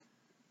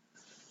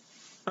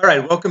All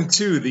right, welcome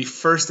to the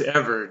first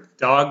ever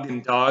Dog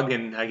and Dog,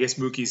 and I guess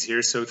Mookie's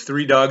here, so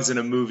Three Dogs in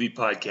a Movie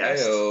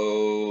podcast.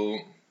 Heyo.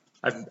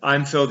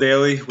 I'm Phil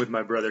Daly with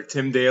my brother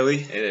Tim Daly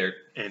Hey there.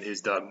 and his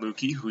dog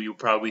Mookie, who you'll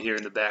probably hear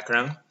in the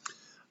background.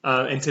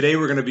 And today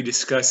we're going to be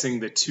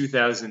discussing the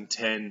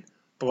 2010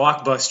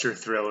 blockbuster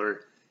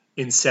thriller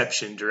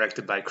Inception,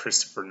 directed by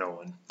Christopher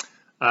Nolan.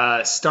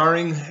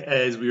 Starring,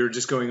 as we were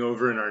just going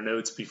over in our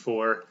notes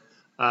before,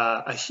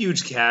 a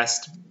huge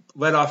cast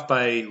led off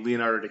by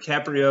Leonardo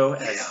DiCaprio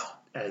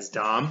as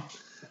Dom.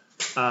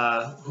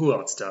 Who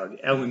else, Doug?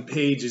 Ellen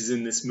Page is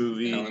in this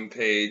movie. Ellen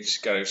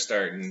Page got her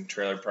start in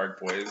Trailer Park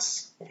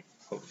Boys.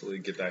 Hopefully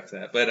get back to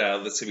that. But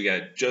let's see, we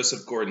got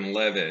Joseph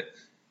Gordon-Levitt,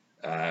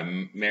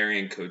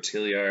 Marion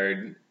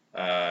Cotillard,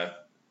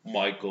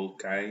 Michael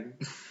Caine.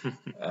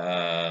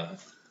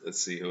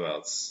 Let's see who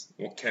else.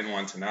 Ken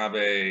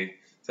Watanabe.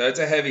 So it's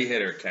a heavy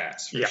hitter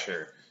cast for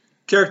sure.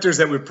 Characters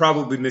that we're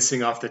probably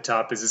missing off the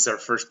top, as this is our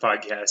first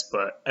podcast,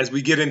 but as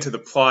we get into the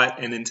plot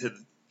and into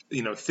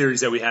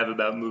theories that we have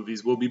about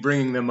movies, we'll be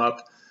bringing them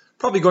up,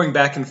 probably going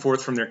back and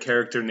forth from their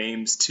character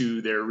names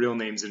to their real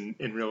names in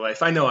real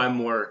life. I know I'm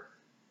more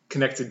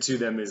connected to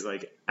them as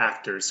like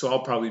actors, so I'll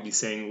probably be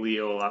saying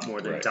Leo a lot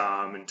more than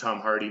Dom, and Tom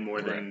Hardy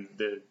more than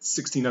the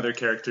 16 other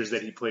characters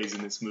that he plays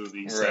in this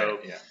movie. So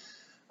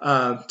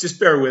just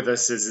bear with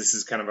us as this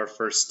is kind of our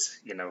first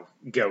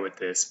go at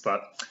this,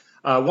 but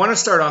I want to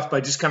start off by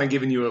just kind of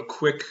giving you a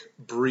quick,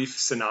 brief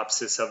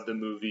synopsis of the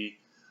movie.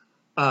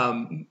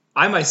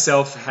 I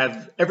myself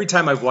have, every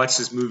time I've watched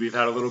this movie, I've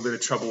had a little bit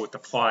of trouble with the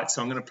plot.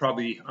 So I'm going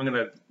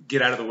to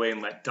get out of the way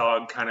and let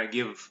Dog kind of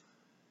give,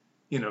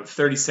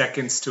 30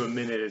 seconds to a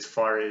minute as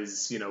far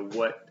as,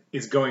 what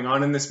is going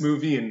on in this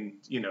movie and,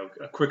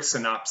 a quick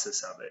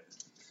synopsis of it.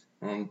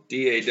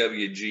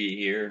 DAWG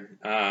here.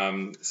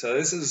 So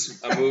this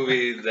is a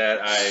movie that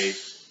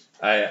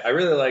I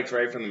really liked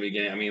right from the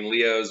beginning. I mean,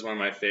 Leo is one of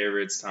my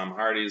favorites. Tom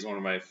Hardy is one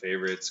of my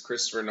favorites.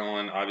 Christopher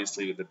Nolan,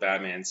 obviously, with the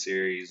Batman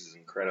series, is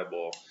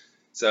incredible.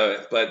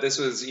 So, but this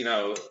was,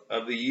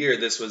 of the year,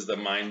 this was the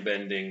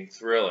mind-bending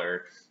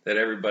thriller that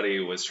everybody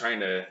was trying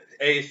to,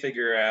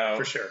 figure out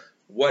for sure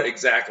what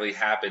exactly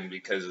happened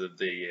because of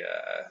the,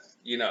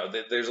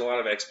 there's a lot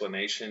of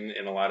explanation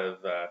and a lot of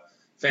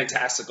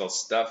fantastical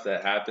stuff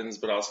that happens,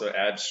 but also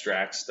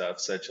abstract stuff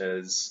such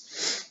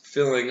as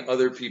filling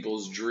other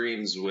people's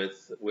dreams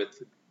with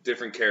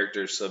different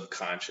characters'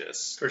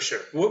 subconscious. For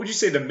sure. What would you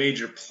say the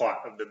major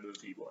plot of the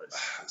movie was?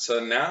 So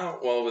now,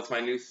 with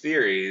my new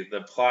theory, the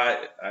plot,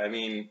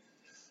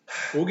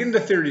 we'll get into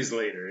theories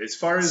later. As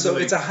far as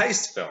it's a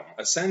heist film.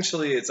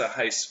 Essentially, it's a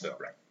heist film.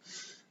 Right.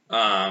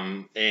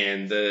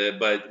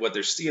 But what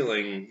they're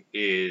stealing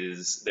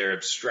is they're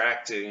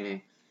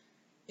abstracting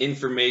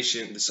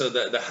information. So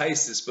the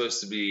heist is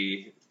supposed to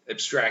be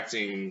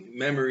abstracting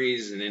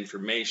memories and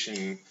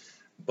information,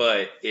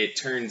 but it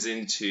turns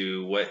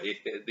into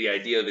the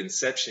idea of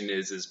Inception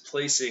is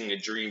placing a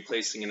dream,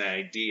 placing an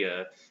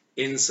idea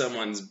in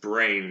someone's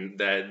brain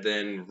that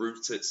then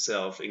roots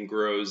itself and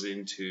grows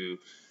into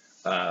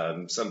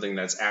something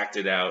that's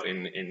acted out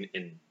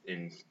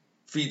and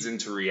feeds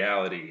into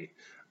reality.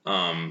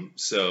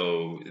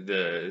 So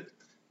the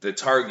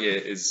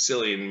target is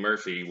Cillian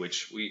Murphy,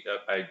 which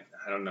I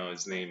don't know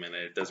his name, and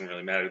it doesn't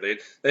really matter.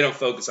 They don't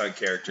focus on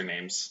character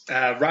names.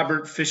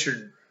 Robert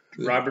Fisher.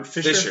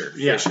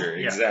 Fisher,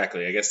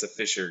 exactly. I guess the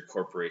Fisher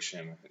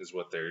Corporation is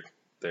what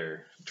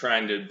they're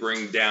trying to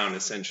bring down,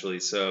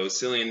 essentially. So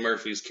Cillian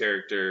Murphy's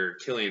character,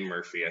 Cillian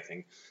Murphy, I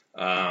think,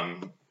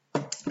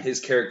 his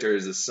character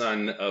is the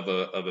son of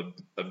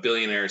a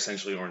billionaire,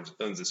 essentially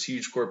owns this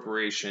huge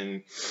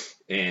corporation,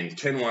 and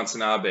Ken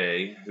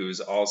Watanabe, who's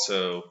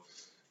the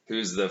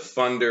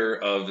funder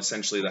of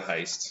essentially the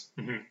heist.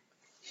 Mm-hmm.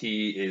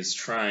 He is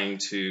trying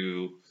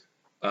to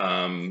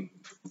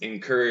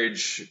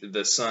encourage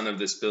the son of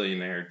this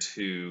billionaire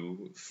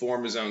to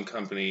form his own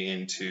company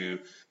and to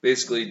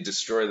basically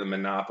destroy the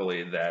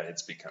monopoly that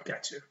it's become.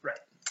 Gotcha. Right.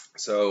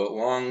 So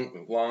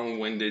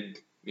long-winded,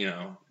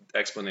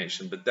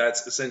 explanation, but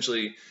that's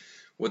essentially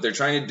what they're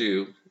trying to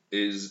do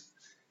is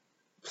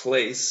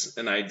place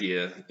an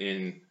idea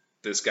in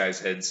this guy's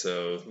head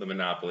so the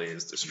monopoly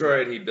is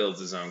destroyed. He builds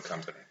his own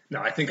company.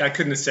 No, I think I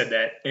couldn't have said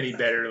that any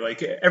better.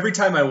 Like every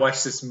time I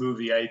watch this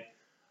movie,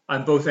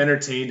 I'm both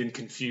entertained and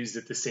confused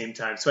at the same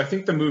time. So I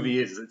think the movie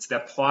it's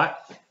that plot,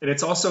 and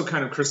it's also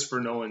kind of Christopher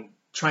Nolan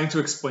trying to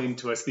explain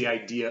to us the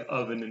idea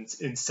of an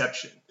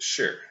inception.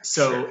 Sure.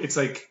 So it's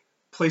like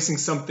placing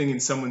something in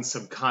someone's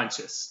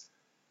subconscious.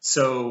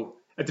 So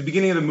at the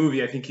beginning of the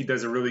movie, I think he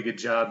does a really good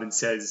job and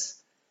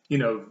says,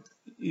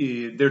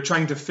 they're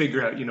trying to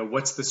figure out,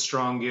 what's the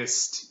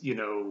strongest,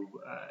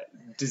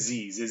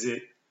 disease?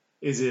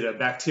 Is it a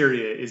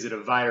bacteria? Is it a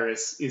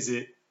virus? He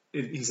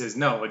says,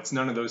 no, it's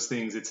none of those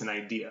things. It's an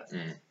idea.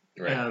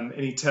 Right. And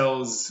he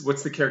tells,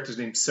 what's the character's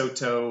name?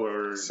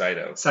 Saito.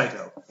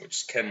 Which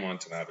is Ken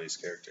Watanabe's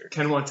character.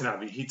 Ken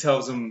Watanabe. He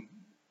tells him,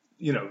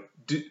 the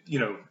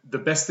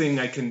best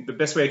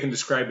way I can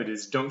describe it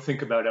is don't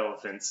think about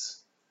elephants.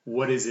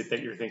 What is it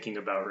that you're thinking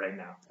about right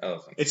now?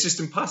 Elephants. It's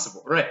just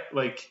impossible, right?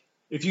 Like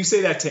if you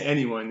say that to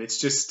anyone, it's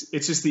just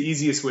the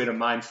easiest way to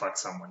mind fuck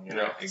someone, you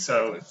know. Right,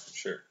 exactly.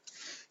 Sure.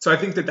 So I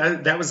think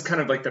that was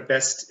kind of like the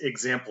best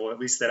example, at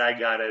least that I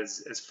got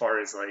as far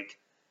as like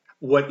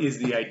what is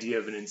the idea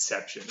of an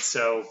inception.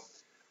 So,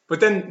 but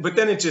then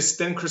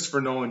then Christopher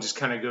Nolan just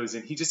kind of goes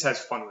in. He just has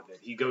fun with it.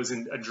 He goes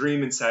in a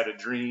dream inside a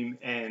dream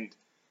and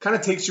kind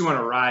of takes you on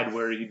a ride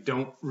where you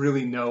don't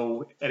really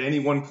know at any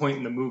one point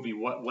in the movie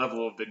what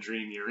level of the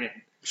dream you're in.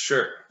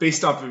 Sure.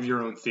 Based off of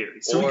your own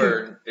theory. So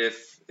or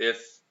if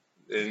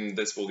and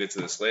this we'll get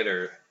to this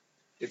later,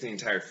 if the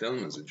entire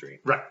film is a dream.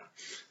 Right.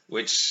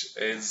 Which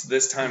is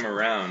this time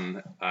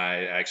around,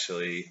 I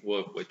actually,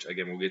 which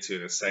again we'll get to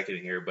in a second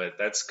here, but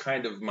that's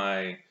kind of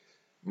my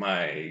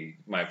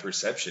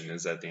perception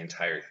is that the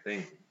entire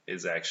thing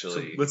is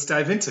actually. So let's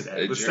dive into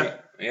that.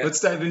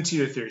 Let's dive into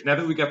your theories. Now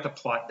that we got the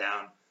plot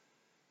down,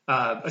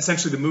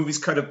 essentially the movie's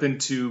cut up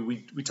into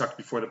we talked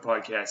before the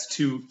podcast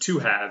two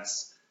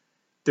halves.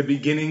 The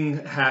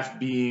beginning half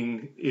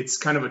being it's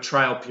kind of a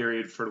trial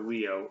period for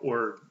Leo,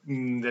 or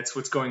that's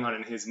what's going on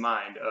in his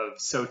mind of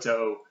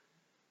Soto.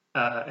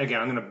 Again,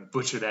 I'm going to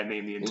butcher that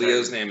name.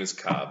 Leo's name is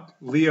Cobb.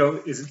 Leo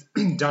is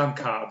Dom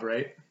Cobb,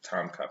 right?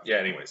 Tom Cobb. Yeah.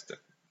 Anyways.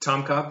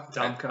 Tom Cobb.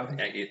 Dom Cobb.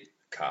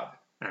 Cobb.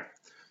 All right.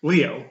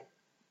 Leo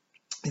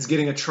is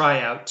getting a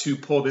tryout to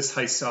pull this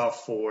heist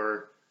off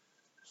for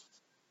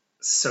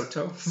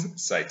Saito.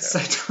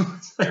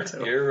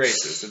 You're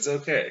racist. It's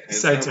okay.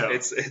 Saito.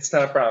 It's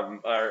not a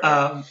problem.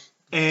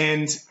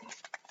 And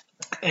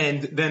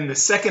then the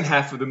second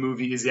half of the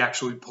movie is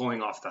actually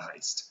pulling off the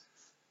heist,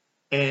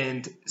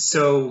 and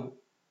so.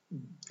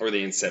 Or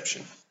the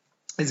inception.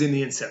 Is in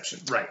the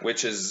inception, right?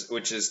 Which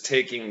is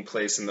taking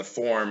place in the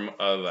form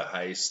of a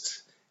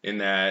heist, in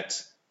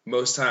that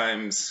most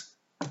times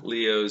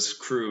Leo's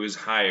crew is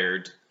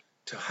hired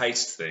to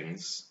heist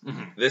things.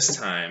 Mm-hmm. This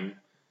time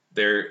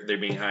they're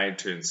being hired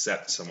to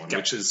incept someone,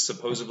 which has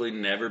supposedly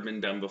never been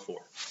done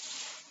before.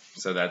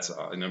 So that's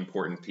an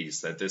important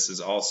piece, that this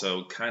is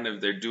also kind of,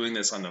 they're doing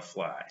this on the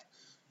fly,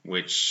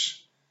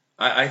 which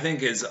I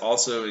think is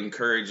also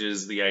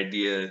encourages the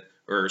idea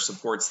or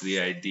supports the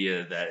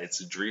idea that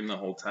it's a dream the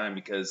whole time,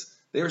 because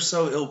they were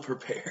so ill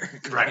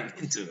prepared going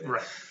into it.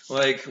 Right.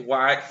 Like,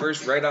 why?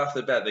 First, right off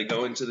the bat, they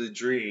go into the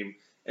dream,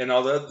 and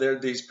although they're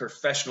these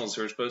professionals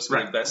who are supposed to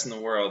be the best in the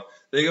world,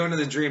 they go into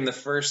the dream. The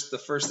first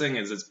thing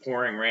is it's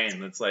pouring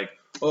rain. It's like,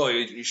 oh,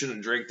 you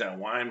shouldn't drink that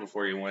wine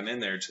before you went in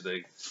there. To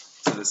the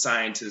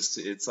scientist,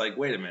 it's like,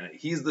 wait a minute,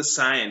 he's the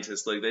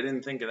scientist. Like, they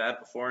didn't think of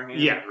that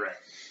beforehand. Yeah, right.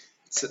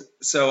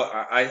 So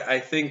I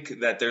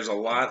think that there's a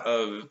lot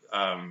of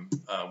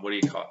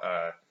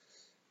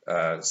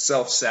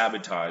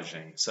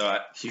self-sabotaging. So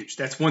huge.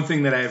 That's one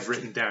thing that I have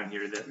written down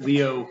here, that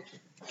Leo,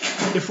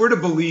 if we're to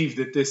believe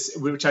that this,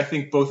 which I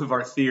think both of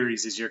our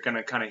theories is you're going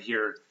to kind of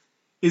hear,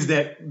 is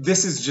that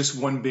this is just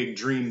one big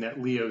dream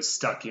that Leo's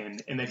stuck in,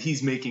 and that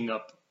he's making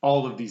up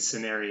all of these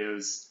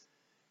scenarios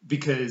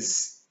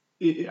because,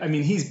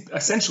 he's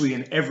essentially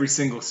in every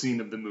single scene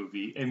of the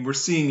movie, and we're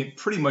seeing it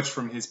pretty much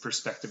from his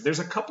perspective. There's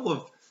a couple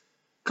of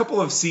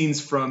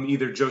scenes from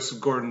either Joseph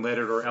Gordon-Levitt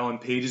or Ellen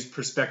Page's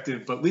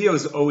perspective, but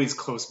Leo's always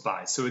close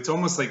by. So it's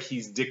almost like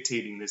he's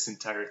dictating this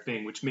entire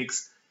thing, which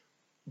makes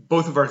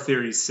both of our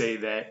theories say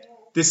that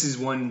this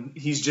is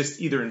he's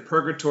just either in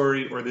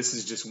purgatory or this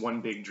is just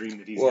one big dream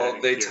that he's having.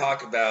 Well, they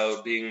talk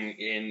about being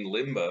in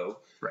limbo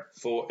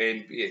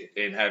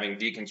and having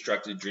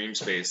deconstructed dream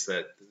space,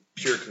 that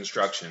pure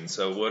construction.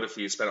 So what if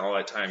he spent all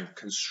that time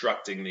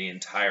constructing the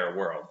entire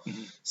world?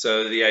 Mm-hmm.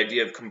 So the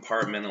idea of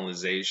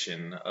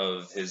compartmentalization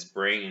of his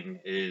brain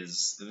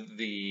is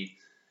the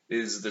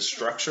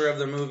structure of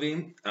the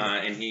movie,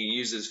 and he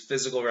uses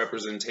physical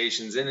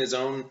representations in his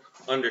own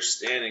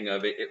understanding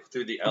of it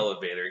through the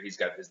elevator. He's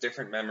got his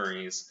different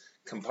memories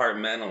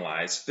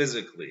compartmentalized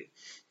physically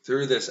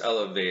through this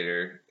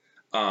elevator,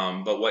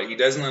 but what he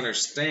doesn't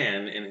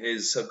understand in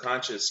his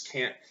subconscious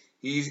can't.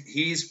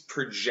 He's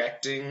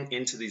projecting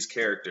into these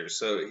characters.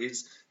 So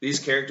these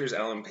characters,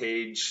 Ellen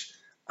Page,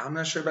 I'm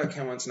not sure about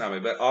Ken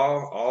Watanabe, but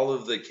all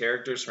of the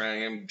characters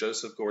surrounding him,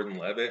 Joseph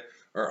Gordon-Levitt,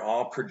 are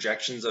all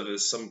projections of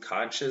his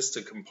subconscious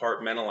to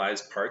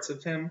compartmentalize parts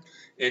of him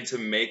and to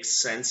make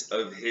sense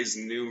of his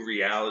new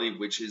reality,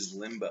 which is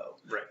limbo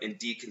and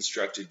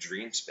deconstructed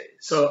dream space.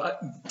 So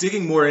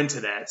digging more into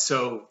that,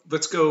 so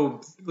let's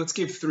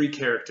give three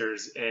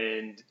characters,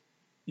 and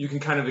you can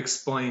kind of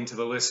explain to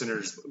the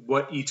listeners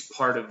what each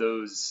one of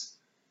those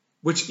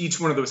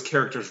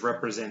characters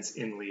represents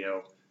in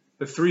Leo.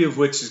 The three of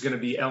which is going to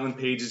be Ellen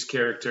Page's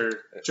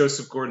character,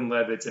 Joseph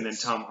Gordon-Levitt's, and then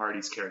Tom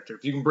Hardy's character.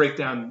 If you can break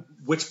down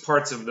which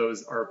parts of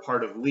those are a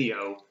part of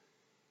Leo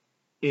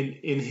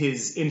in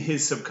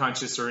his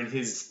subconscious or in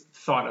his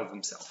thought of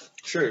himself.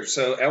 Sure.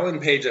 So Ellen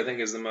Page, I think,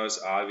 is the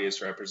most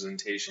obvious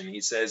representation. He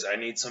says, I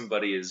need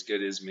somebody as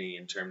good as me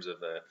in terms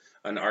of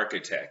an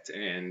architect.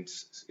 And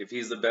if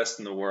he's the best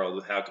in the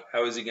world,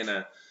 how is he going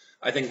to...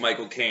 I think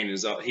Michael Caine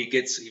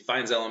he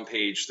finds Ellen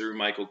Page through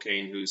Michael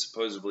Caine, who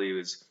supposedly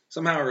was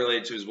somehow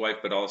related to his wife,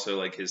 but also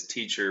like his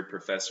teacher,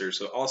 professor.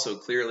 So also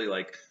clearly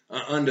like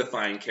an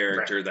undefined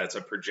character that's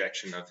a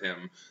projection of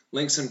him.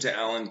 Links him to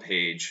Ellen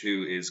Page,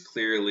 who is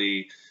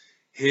clearly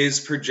his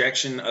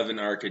projection of an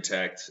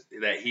architect.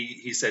 That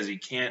he says he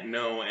can't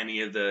know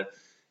any of the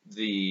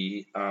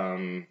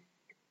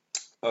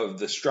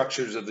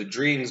structures of the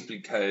dreams,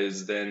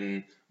 because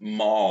then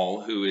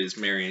Maul, who is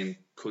Marion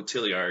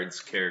Cotillard's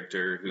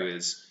character, who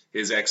is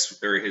his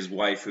ex or his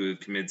wife, who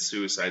committed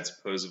suicide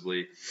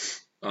supposedly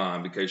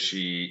because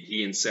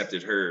he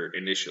incepted her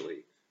initially,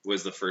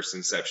 was the first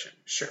inception.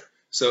 Sure.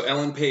 So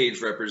Ellen Page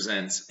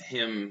represents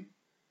him,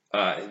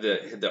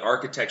 the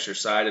architecture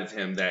side of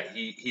him, that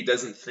he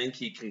doesn't think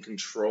he can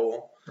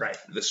control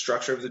the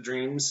structure of the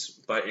dreams,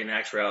 but in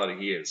actuality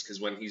he is, because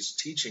when he's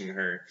teaching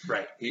her,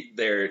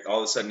 all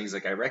of a sudden he's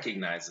like, I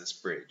recognize this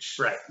bridge.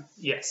 Right.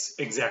 Yes,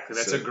 exactly.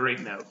 That's a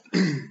great note.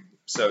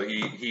 So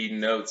he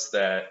notes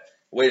that,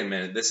 wait a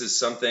minute, this is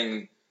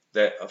something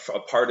that a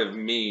part of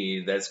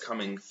me that's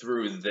coming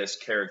through this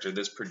character,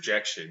 this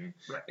projection,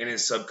 and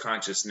his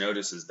subconscious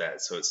notices that,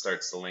 so it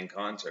starts to link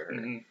onto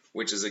her,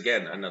 which is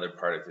again another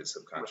part of his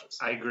subconscious.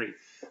 I agree.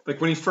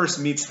 Like when he first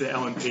meets the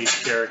Ellen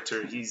Page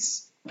character,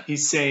 he's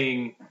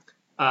saying,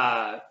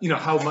 how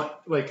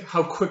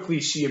quickly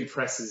she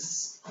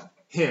impresses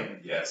him.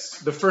 Yes.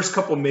 The first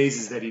couple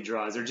mazes that he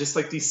draws are just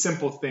like these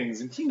simple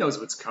things, and he knows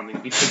what's coming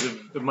because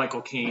of the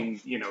Michael Caine,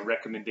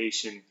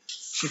 recommendation.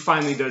 She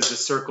finally does the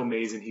circle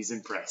maze, and he's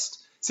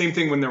impressed. Same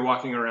thing when they're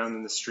walking around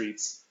in the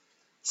streets.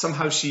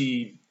 Somehow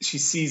she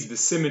sees the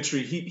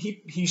symmetry.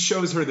 He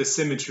shows her the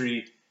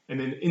symmetry, and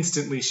then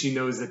instantly she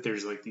knows that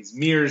there's like these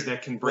mirrors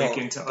that can break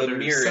into other sites. The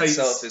mirror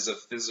itself is a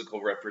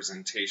physical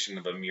representation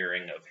of a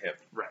mirroring of him.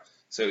 Right.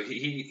 So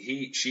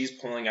she's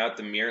pulling out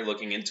the mirror,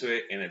 looking into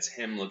it, and it's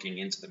him looking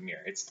into the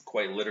mirror. It's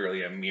quite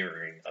literally a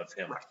mirroring of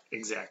him. Right.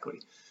 Exactly.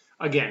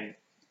 Again,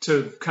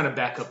 to kind of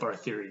back up our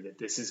theory that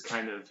this is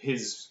kind of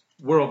his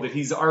world that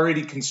he's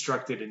already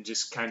constructed and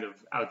just kind of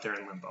out there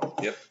in limbo.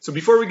 Yep. So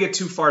before we get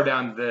too far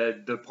down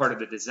the part of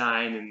the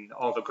design and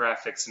all the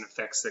graphics and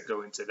effects that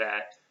go into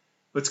that,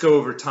 let's go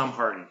over Tom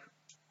Hardy.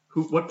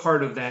 What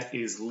part of that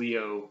is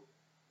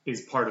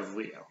part of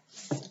Leo?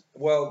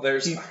 Well,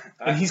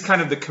 he's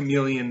kind of the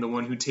chameleon, the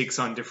one who takes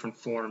on different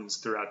forms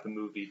throughout the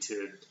movie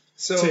to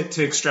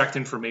extract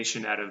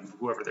information out of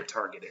whoever their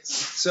target is.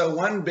 So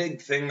one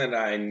big thing that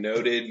I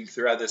noted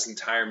throughout this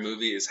entire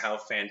movie is how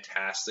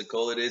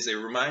fantastical it is. It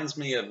reminds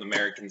me of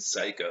American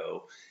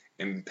Psycho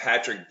and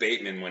Patrick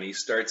Bateman when he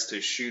starts to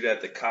shoot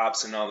at the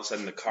cops and all of a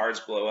sudden the cars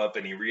blow up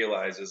and he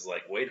realizes,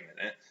 like, wait a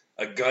minute,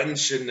 a gun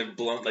shouldn't have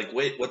blown, like,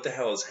 wait, what the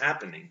hell is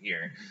happening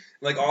here?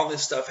 Like, all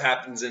this stuff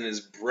happens in his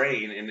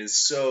brain and is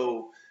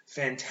so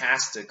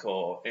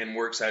fantastical and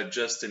works out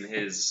just in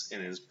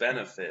his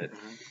benefit.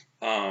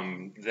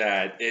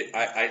 That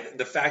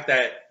the fact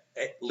that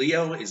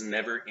Leo is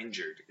never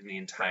injured in the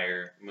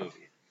entire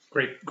movie.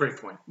 Great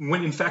point.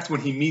 When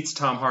he meets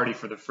Tom Hardy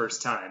for the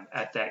first time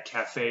at that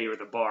cafe or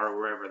the bar or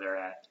wherever they're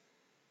at,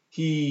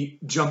 he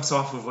jumps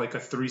off of like a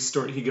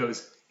 3-story. He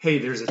goes, "Hey,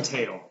 there's a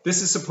tail."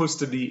 This is supposed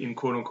to be in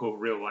quote unquote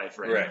real life,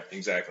 right? Right,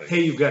 exactly.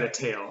 Hey, you've got a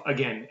tail.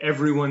 Again,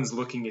 everyone's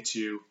looking at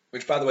you.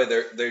 Which, by the way,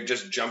 they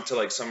just jump to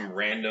like some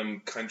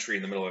random country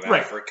in the middle of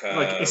Africa,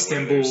 like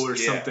Istanbul or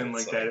something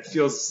like that. It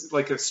feels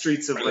like a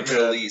streets of like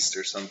Middle East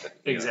or something.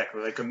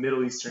 Exactly, like a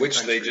Middle Eastern which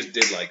country. They just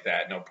did like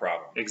that, no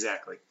problem.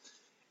 Exactly.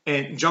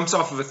 And jumps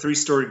off of a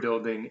 3-story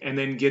building and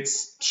then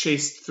gets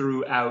chased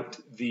throughout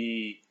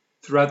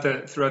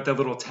that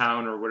little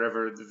town or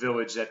whatever, the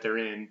village that they're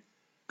in,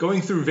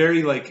 going through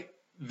very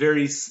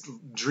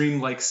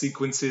dreamlike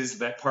sequences.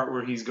 That part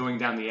where he's going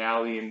down the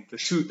alley and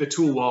the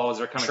tool walls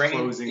are kind of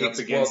closing up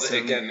against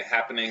him. Again,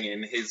 happening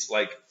in his,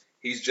 like,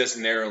 he's just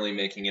narrowly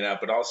making it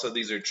out, but also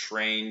these are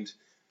trained,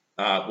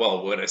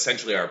 what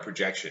essentially are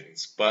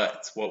projections,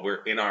 but what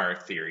we're in our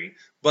theory,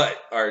 but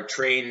are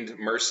trained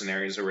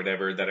mercenaries or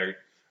whatever that are,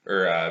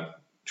 or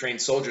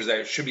trained soldiers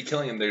that should be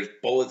killing him. There's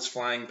bullets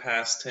flying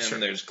past him. Sure.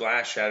 There's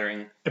glass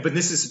shattering. But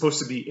this is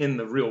supposed to be in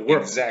the real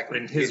world. Exactly.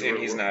 In his and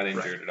he's not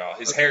injured at all.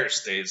 His hair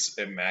stays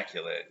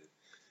immaculate.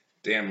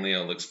 Damn,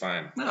 Leo looks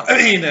fine. No,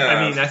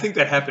 I think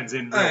that happens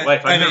in real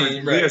life.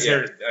 Leo's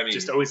hair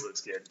just always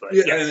looks good. But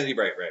right.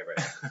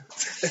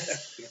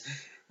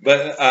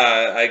 But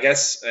I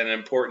guess an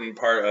important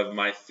part of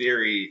my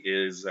theory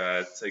is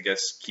to, I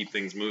guess, keep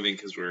things moving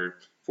because we're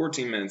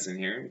 14 minutes in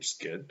here, which is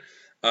good.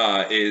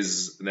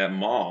 Is that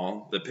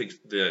Maul,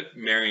 the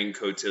Marion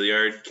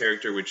Cotillard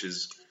character, which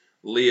is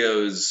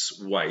Leo's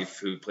wife,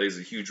 who plays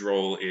a huge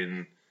role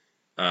in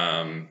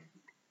the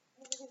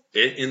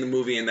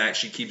movie, in that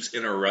she keeps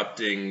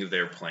interrupting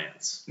their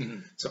plans. Mm-hmm.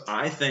 So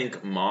I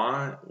think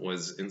Ma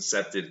was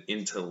incepted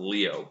into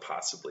Leo,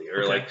 possibly,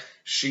 or like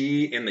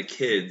she and the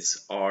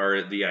kids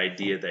are the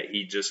idea that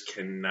he just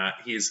cannot.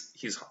 He's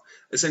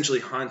essentially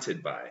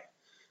haunted by.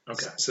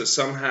 Okay. So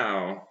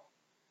somehow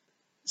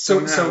So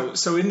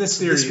in this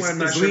series, one I'm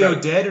not is sure Leo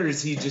about. dead or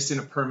is he just in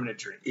a permanent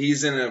dream?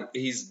 He's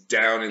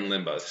down in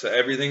limbo. So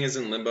everything is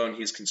in limbo, and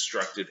he's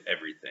constructed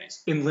everything.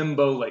 In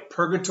limbo, like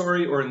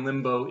purgatory, or in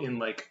limbo in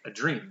like a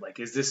dream? Like,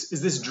 is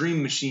this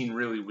dream machine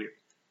really weird?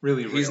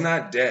 Really real? He's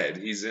not dead.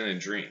 He's in a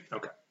dream.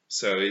 Okay.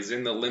 So he's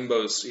in the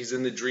limbos. He's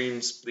in the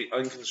dreams, the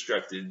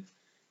unconstructed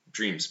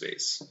dream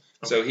space. Okay.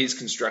 So he's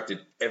constructed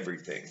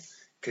everything,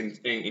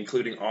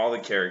 including all the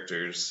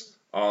characters,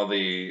 all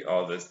the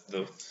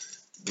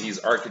he's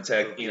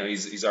architect. You know,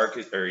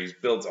 he's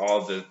built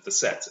all the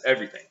sets,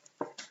 everything.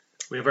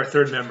 We have our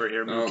third member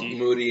here, Oh, Mookie.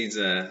 Moody's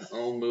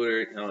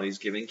Moody. Oh, he's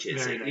giving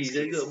kisses. Very nice He's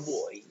a kisses. good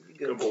boy.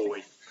 Good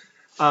boy.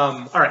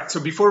 All right. So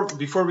before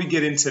we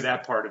get into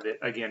that part of it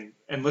again,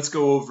 and let's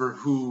go over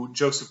who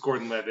Joseph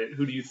Gordon-Levitt.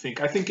 Who do you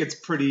think? I think it's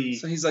pretty.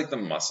 So he's like the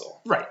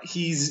muscle. Right.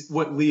 He's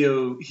what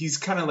Leo. He's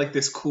kind of like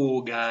this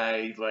cool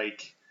guy.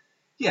 Like,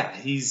 yeah,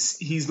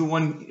 he's the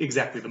one,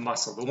 exactly, the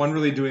muscle, the one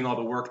really doing all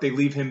the work. They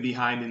leave him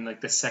behind in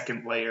like the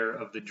second layer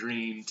of the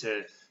dream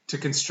to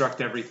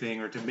construct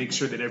everything, or to make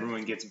sure that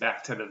everyone gets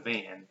back to the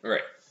van.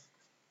 Right.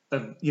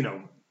 You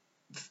know,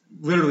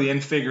 literally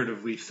and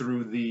figuratively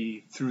through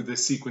the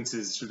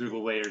sequences, through the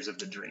layers of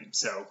the dream.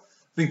 So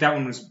I think that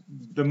one was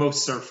the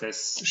most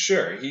surface.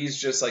 Sure, he's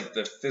just like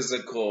the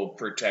physical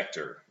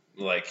protector,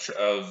 like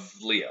of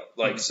Leo.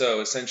 Like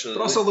so, essentially,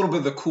 But also a little bit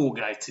of the cool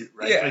guy too,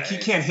 right? Yeah. Like he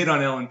can't hit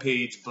on Ellen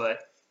Page, but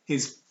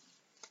his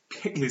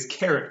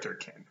character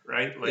can,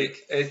 right?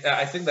 Like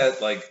I think that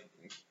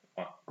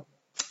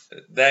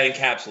that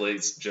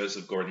encapsulates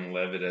Joseph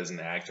Gordon-Levitt as an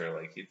actor.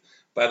 Like,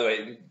 by the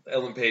way,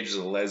 Ellen Page is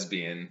a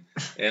lesbian,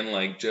 and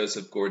like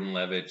Joseph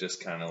Gordon-Levitt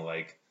just kind of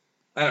like,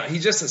 I don't know,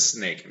 he's just a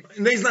snake.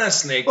 He's not a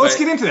snake. Well, let's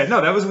get into that. No,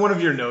 that was one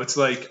of your notes.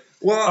 Like,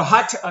 Well, a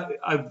hot.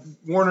 I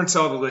warn to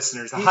all the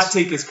listeners, a hot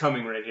take is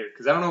coming right here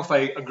because I don't know if I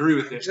agree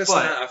with it. just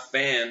but not a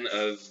fan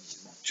of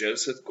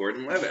Joseph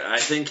Gordon-Levitt. I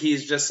think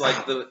he's just like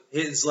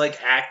his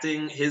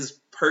acting, his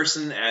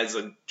person as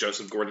a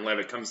Joseph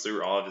Gordon-Levitt comes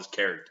through all of his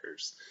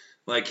characters.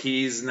 Like,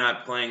 he's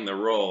not playing the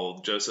role.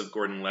 Joseph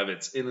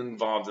Gordon-Levitt's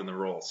involved in the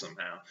role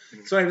somehow.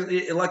 Mhm.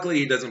 So luckily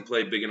he doesn't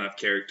play big enough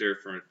character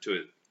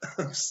to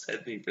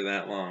upset me for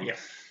that long. Yeah.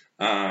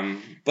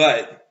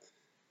 But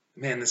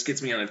man, this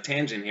gets me on a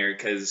tangent here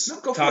because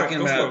Go for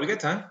it. We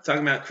got time.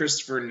 talking about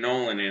Christopher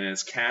Nolan and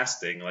his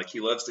casting, like he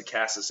loves to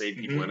cast the same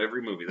people in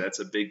every movie. That's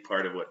a big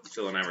part of what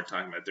Phil and I were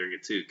talking about during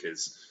it too,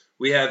 because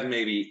we have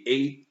maybe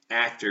 8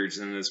 actors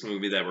in this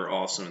movie that were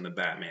also in the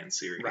Batman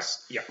series. Right.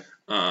 Yeah.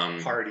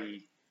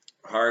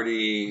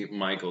 Hardy,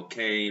 Michael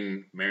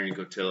Caine, Marion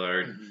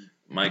Cotillard,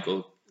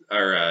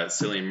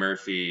 Cillian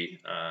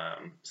Murphy.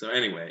 So,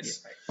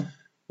 anyways,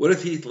 what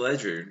if Heath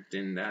Ledger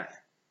didn't die?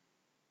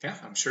 Yeah,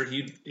 I'm sure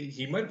he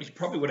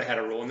probably would have had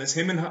a role in this.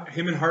 Him and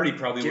Hardy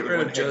probably Get would rid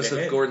have of went head to Joseph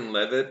head.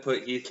 Gordon-Levitt,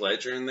 put Heath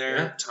Ledger in there.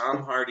 Yeah.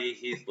 Tom Hardy,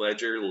 Heath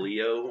Ledger,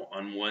 Leo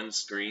on one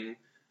screen.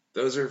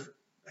 Those are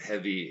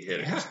heavy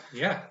hitters.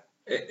 Yeah.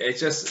 It's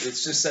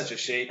just such a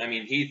shame. I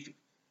mean, Heath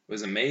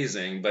was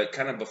amazing, but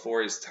kind of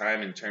before his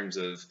time in terms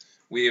of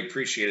we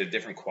appreciate a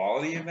different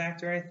quality of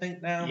actor, I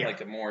think now, like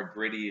a more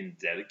gritty and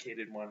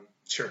dedicated one.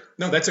 Sure.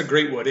 No, that's a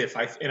great what if.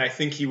 I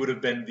think he would have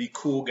been the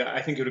cool guy.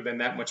 I think it would have been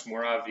that much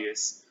more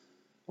obvious.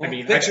 Well, I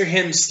mean, picture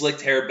him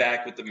slicked hair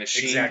back with the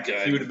machine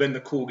gun. He would have been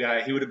the cool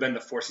guy. He would have been the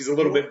force. He's a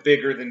little bit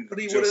bigger than. But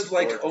he Joseph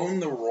would have Gordon.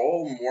 owned the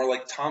role more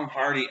like Tom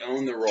Hardy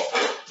owned the role.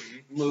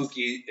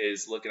 Mookie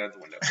is looking out the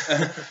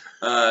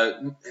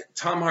window.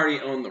 Tom Hardy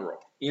owned the role.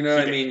 You know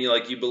what I mean?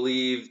 You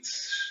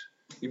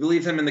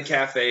believed him in the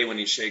cafe when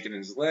he's shaking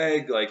his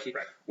leg,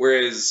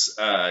 whereas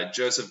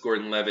Joseph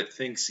Gordon-Levitt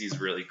thinks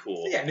he's really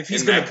cool. Yeah, and if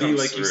he's going to be,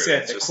 like you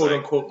said, the just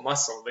quote-unquote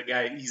muscle, the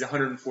guy, he's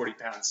 140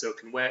 pounds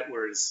soaking wet,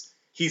 whereas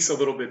Heath's a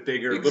little bit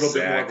bigger, a little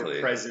bit more of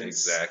a presence.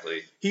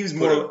 Exactly. He's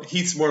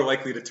more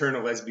likely to turn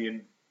a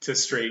lesbian to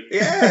straight.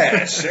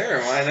 Yeah, sure,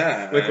 why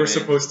not? We're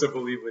supposed to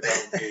believe with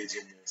Ellen Page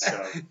in this.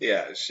 So.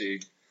 Yeah,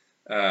 she.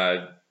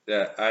 I'm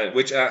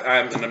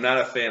not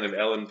a fan of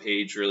Ellen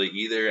Page really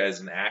either as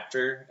an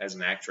actor, as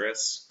an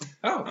actress.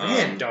 Oh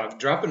man, dog,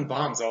 dropping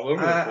bombs all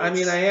over the place. I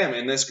mean, I am,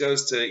 and this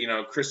goes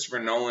to Christopher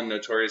Nolan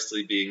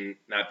notoriously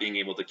not being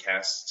able to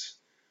cast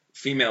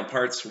female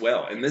parts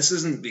well, and this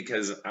isn't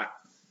because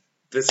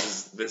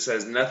this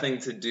has nothing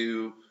to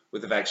do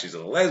with the fact she's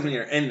a lesbian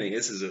or anything.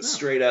 This is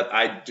straight up.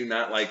 I do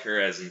not like her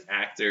as an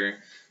actor.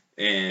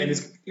 And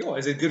as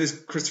good as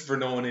Christopher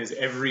Nolan is,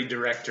 every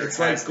director it's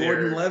has like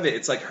Gordon-Levitt.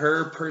 It's like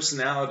her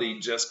personality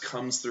just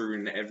comes through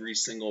in every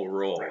single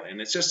role, and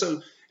it's just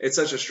it's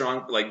such a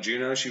strong, like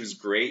Juno. She was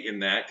great in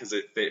that because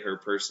it fit her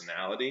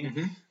personality.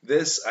 Mm-hmm.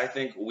 This, I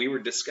think, we were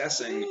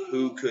discussing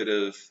who could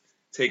have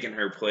taken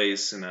her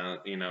place, and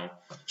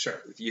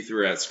sure, you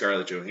threw out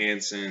Scarlett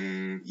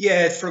Johansson.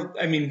 Yeah,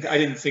 I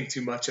didn't think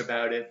too much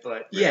about it,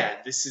 but yeah,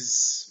 this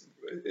is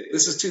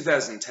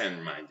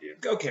 2010, mind you.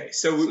 Okay,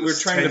 so we're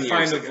trying to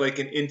find like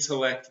an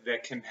intellect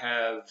that can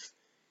have,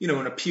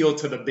 an appeal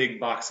to the big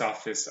box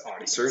office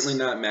audience. Certainly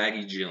not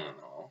Maggie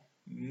Gyllenhaal.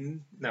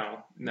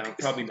 No,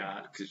 probably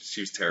not. Because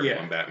she was terrible Yeah.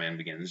 when Batman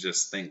Begins.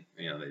 Just think,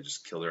 they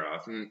just killed her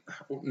off.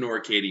 Nor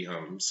Katie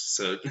Holmes.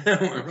 So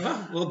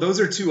Well, those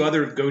are two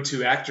other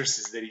go-to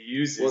actresses that he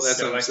uses. Well, that's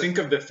so what I'm I saying.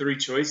 think of the three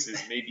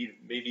choices,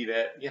 maybe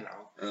that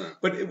Uh.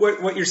 But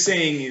what you're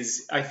saying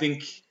is, I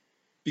think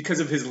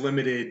because of his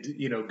limited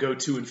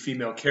go-to and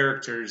female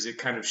characters, it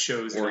kind of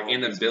shows. or in all of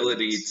his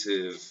inability movies.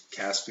 to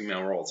cast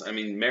female roles. I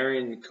mean,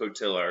 Marion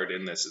Cotillard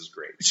in this is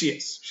great. She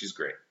is. She's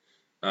great.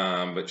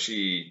 But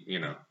she,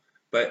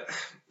 but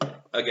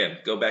again,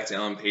 go back to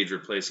Ellen Page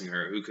replacing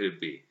her. Who could it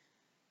be?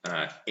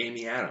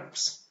 Amy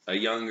Adams, a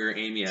younger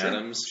Amy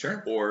Adams,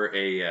 Sure. or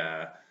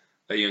a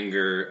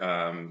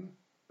younger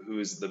who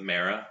is the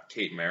Mara,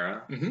 Kate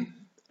Mara. Mm-hmm.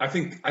 I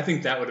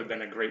think that would have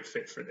been a great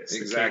fit for this.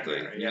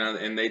 Exactly. Kate Mara,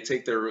 And they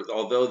take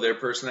although their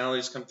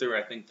personalities come through,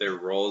 I think their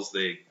roles,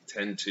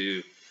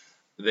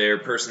 their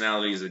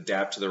personalities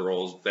adapt to the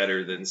roles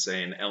better than,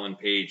 say, an Ellen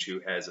Page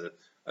who has a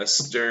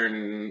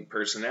stern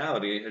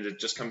personality and it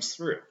just comes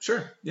through.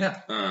 Sure.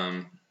 Yeah.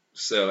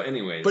 So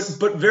anyways.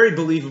 But very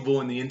believable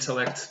in the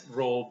intellect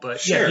role,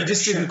 but Sure, he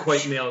just didn't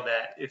quite sure. nail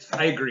that.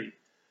 I agree.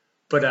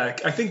 But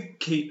I think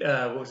Kate,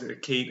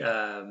 Kate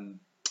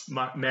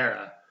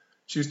Mara,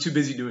 she was too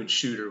busy doing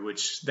Shooter,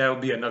 which that'll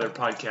be another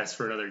podcast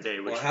for another day.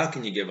 Which, Well, how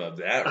can you give up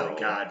that Oh, role?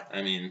 God.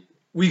 I mean,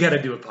 we got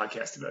to do a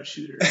podcast about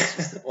Shooter.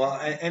 well,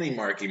 any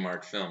Marky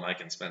Mark film I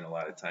can spend a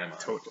lot of time on.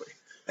 Totally.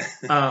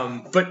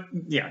 But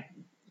yeah,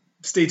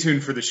 stay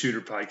tuned for the Shooter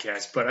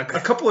podcast. But a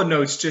couple of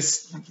notes,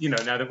 just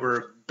now that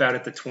we're about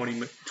at the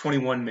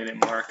 21 minute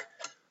mark,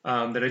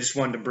 that I just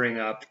wanted to bring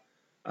up.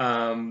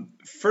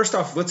 First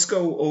off, let's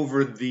go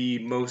over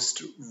the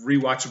most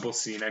rewatchable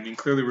scene. I mean,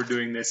 clearly we're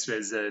doing this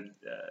as an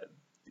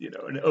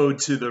ode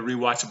to the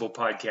rewatchable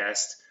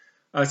podcast.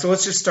 So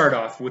let's just start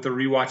off with a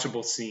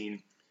rewatchable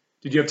scene.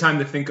 Did you have time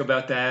to think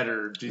about that,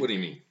 or What do you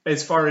mean?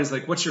 as far as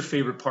like what's your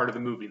favorite part of the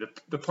movie?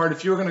 The part,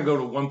 if you were going to go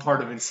to one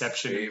part of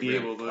Inception and be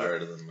able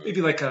part to of the movie.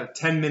 maybe like a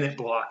 10-minute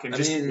block and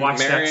just watch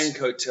Marion that.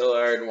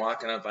 Cotillard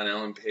walking up on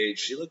Ellen Page,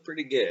 she looked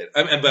pretty good.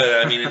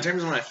 But in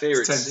terms of my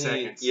favorite 10 scene,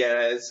 seconds.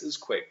 yeah, it's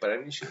quick, but I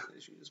mean, she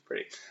was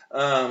pretty.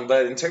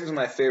 But in terms of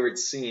my favorite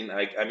scene,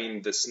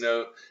 the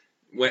snow.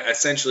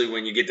 Essentially,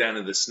 when you get down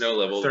to the snow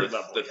level,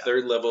 the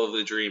third level of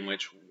the dream,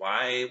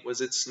 why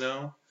was it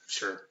snow?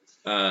 Sure.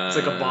 It's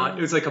like a Bond.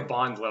 It was like a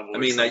Bond level. I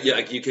mean,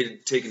 you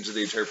could take into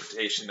the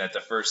interpretation that the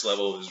first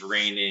level was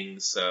raining,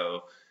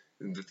 so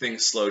the thing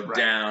slowed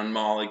down,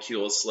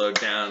 molecules slowed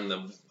down,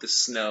 the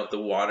snow, the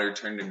water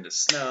turned into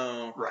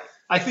snow. Right.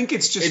 I think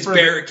it's just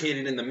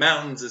barricaded in the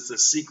mountains. It's a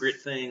secret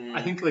thing.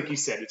 I think, like you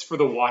said, it's for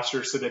the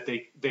watcher so that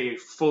they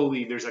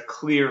fully, there's a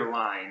clear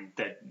line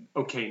that,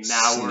 okay,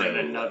 now we're at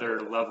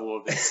another level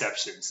of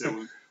Inception.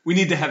 So we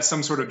need to have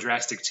some sort of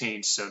drastic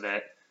change so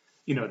that,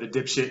 the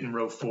dipshit in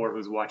row 4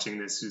 who's watching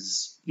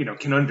this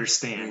can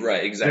understand.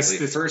 Right, exactly.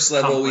 This first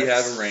level complex. we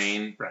have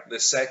rain. Right. The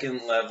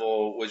second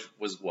level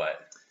was what?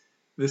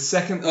 The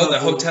second the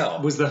level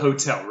hotel. was the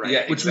hotel, right?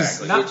 Yeah, Which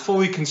exactly. was not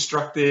fully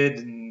constructed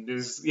and it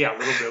was, a little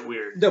bit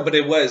weird. No, but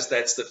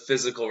that's the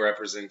physical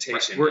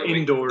representation. Right. We're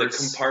indoors.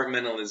 The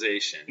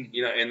compartmentalization,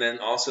 and then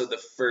also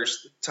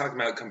talking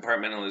about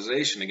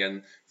compartmentalization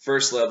again,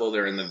 first level,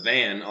 they're in the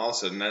van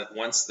also. And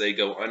once they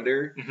go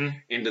under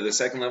into the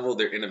second level,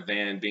 they're in a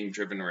van being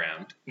driven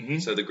around. Mm-hmm.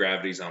 So the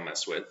gravity's all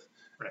messed with.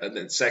 Right. And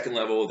then second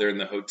level, they're in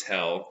the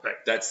hotel. Right.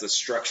 That's the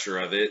structure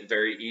of it.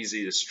 Very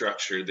easy to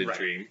structure the Right.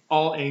 dream.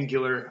 All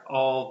angular,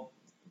 all,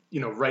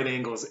 right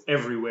angles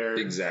everywhere.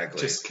 Exactly.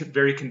 Just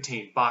very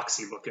contained,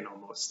 boxy looking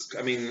almost.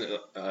 I mean,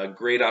 a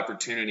great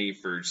opportunity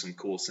for some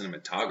cool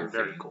cinematography.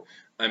 Very cool.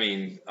 I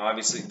mean,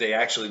 obviously,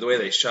 the way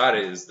they shot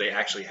it is they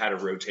actually had a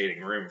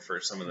rotating room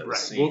for some of those Right.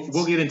 scenes.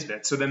 We'll get into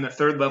that. So then the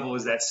third level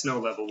is that snow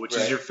level, which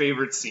is your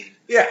favorite scene.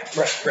 Yeah,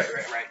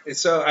 right.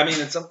 So, I mean,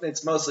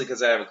 it's mostly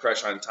because I have a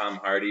crush on Tom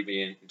Hardy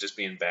being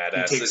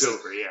badass. He takes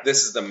over, yeah.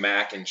 This is the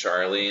Mac and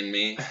Charlie in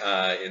me,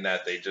 in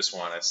that they just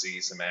want to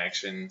see some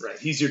action. Right.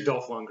 He's your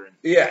Dolph Lundgren.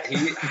 Yeah,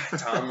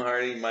 Tom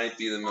Hardy might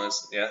be the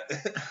most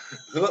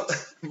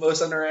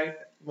most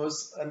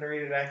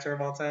underrated actor of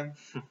all time.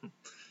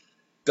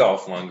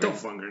 Dolph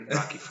Lundgren,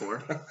 Rocky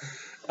IV.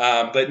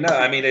 But no,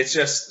 I mean, it's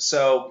just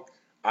so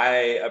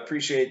I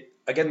appreciate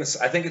again.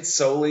 I think it's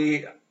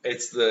solely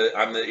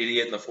I'm the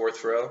idiot in the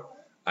fourth row.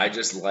 I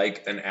just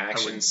like an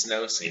action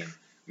snow scene. Yeah.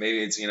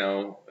 Maybe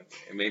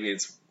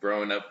it's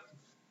growing up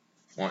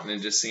wanting to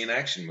just see an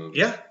action movie.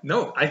 Yeah,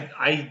 no,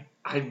 I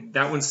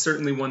that one's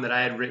certainly one that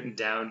I had written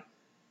down.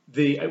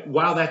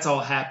 While that's all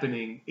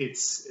happening,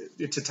 it's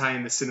to tie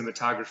in the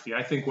cinematography.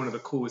 I think one of the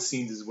coolest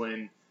scenes is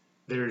when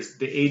there's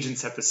the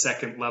agents at the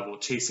second level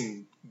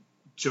chasing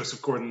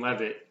Joseph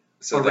Gordon-Levitt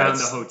around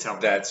the hotel.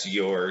 That's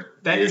your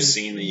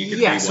scene that you can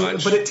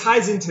rewatch. But it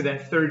ties into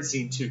that third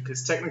scene too,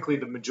 because technically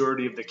the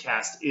majority of the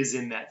cast is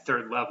in that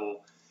third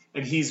level,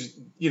 and he's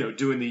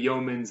doing the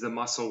yeoman's, the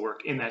muscle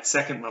work in that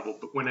second level.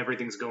 But when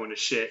everything's going to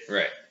shit,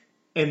 right?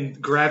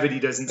 And gravity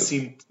doesn't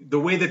seem the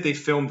way that they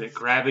filmed it.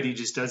 Gravity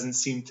just doesn't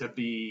seem to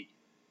be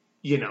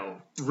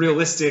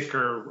realistic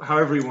or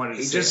however you wanted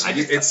to say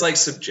it. It's like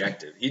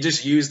subjective. He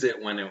just used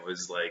it when it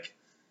was like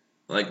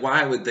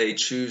why would they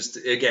choose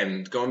to,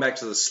 again, going back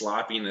to the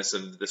sloppiness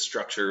of the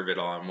structure of it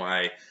all and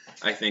why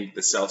I think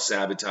the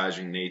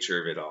self-sabotaging nature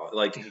of it all.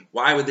 Like,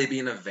 why would they be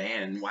in a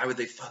van? Why would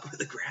they fuck with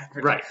the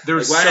grammar? Right.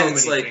 There's so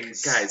many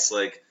things. Guys,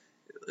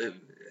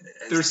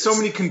 there's so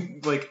many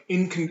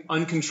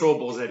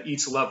uncontrollables at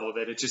each level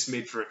that it just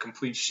made for a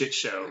complete shit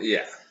show.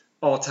 Yeah.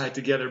 All tied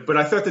together. But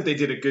I thought that they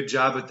did a good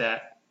job at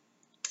that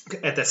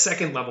at the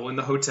second level in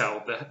the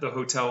hotel, the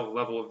hotel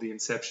level of the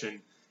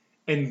Inception.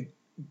 And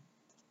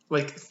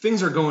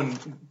things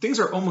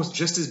are almost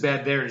just as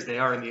bad there as they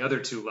are in the other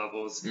two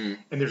levels. And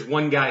there's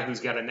one guy who's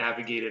got to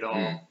navigate it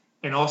all.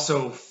 And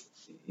also,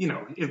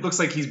 it looks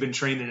like he's been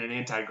trained in an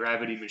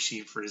anti-gravity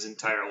machine for his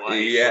entire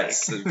life.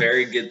 Yes, a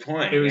very good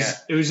point. It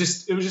was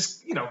just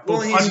he's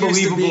unbelievable.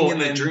 Used to being in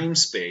the dream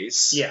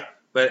space. Yeah.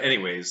 But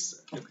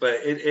anyways,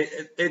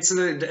 it's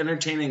an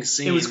entertaining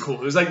scene. It was cool.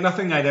 It was like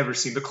nothing I'd ever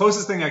seen. The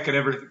closest thing I could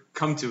ever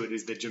come to it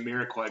is the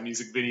Jamiroquai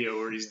music video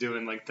where he's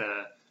doing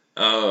the.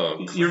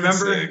 Oh, you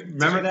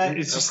remember that?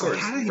 It's just like,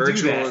 how did he do that?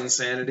 Virtual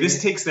insanity.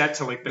 This takes that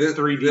to the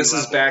 3D This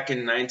level. is back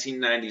in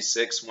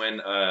 1996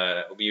 when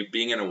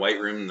being in a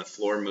white room and the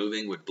floor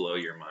moving would blow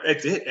your mind.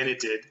 It did.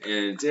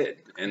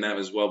 And that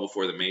was well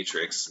before The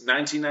Matrix.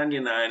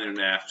 1999 and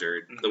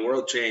after, the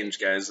world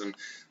changed, guys. I'm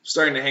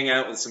starting to hang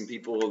out with some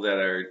people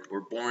that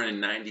were born in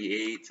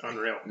 98.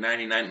 Unreal.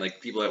 99, like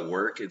people at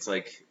work. It's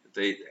like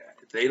they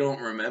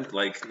don't remember.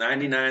 Like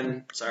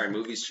 99, sorry,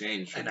 movies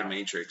changed with The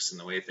Matrix and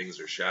the way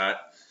things are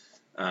shot.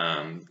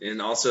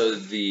 And also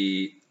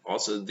the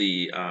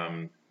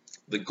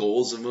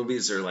goals of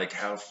movies are like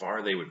how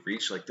far they would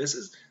reach. Like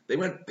they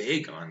went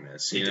big on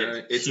this.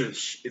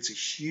 It's a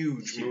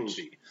huge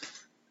movie,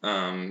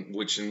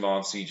 which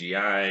involves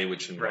CGI,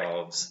 which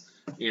involves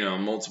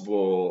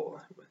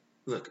multiple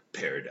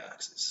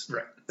paradoxes.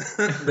 Right.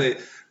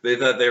 They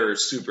thought they were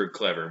super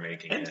clever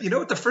making it. And you know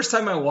what? The first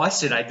time I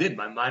watched it, I did.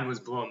 My mind was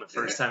blown the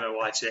first time I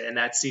watched it, and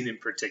that scene in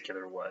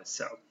particular was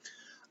so.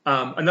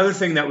 Another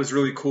thing that was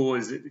really cool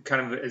is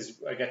kind of as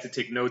I got to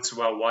take notes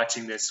while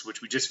watching this,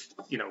 which we just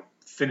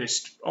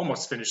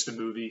almost finished the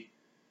movie,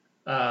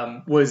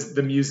 was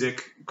the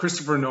music.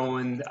 Christopher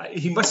Nolan,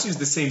 he must use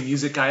the same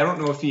music guy. I don't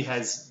know if he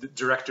has the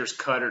director's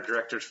cut or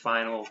director's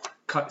final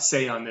cut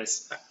say on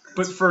this,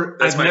 but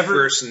that's my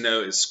first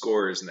note is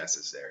score is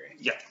necessary.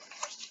 Yeah,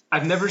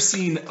 I've never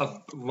seen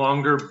a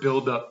longer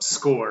build-up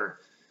score.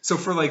 So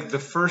for the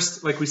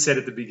first, like we said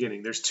at the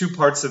beginning, there's two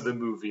parts of the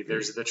movie.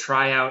 There's the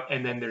tryout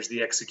and then there's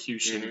the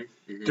execution.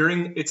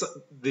 During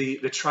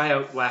the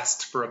tryout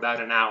lasts for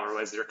about an hour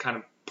as they're kind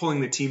of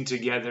pulling the team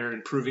together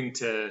and proving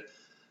to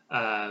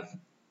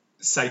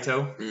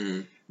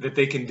Saito that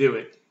they can do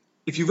it.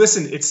 If you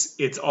listen,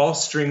 it's all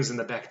strings in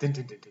the back.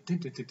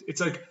 It's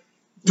like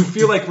you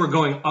feel like we're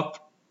going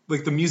up.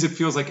 Like the music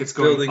feels like it's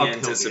going building uphill.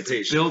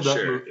 Anticipation. Build up,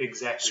 sure.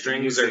 Exactly.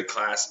 Strings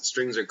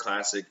are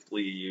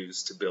classically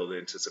used to build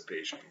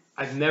anticipation.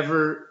 I've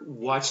never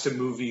watched a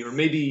movie, or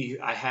maybe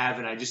I have,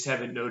 and I just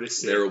haven't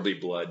noticed it. There Will Be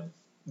Blood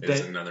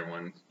is another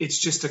one. It's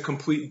just a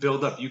complete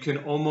build up. You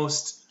can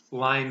almost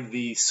line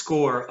the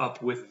score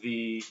up with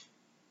the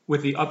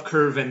up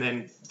curve, and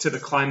then to the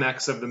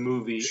climax of the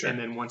movie, and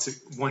then once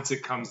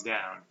it comes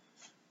down.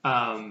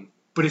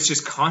 But it's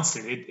just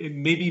constant. It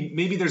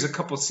maybe there's a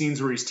couple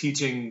scenes where he's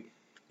teaching.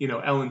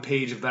 Ellen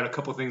Page about a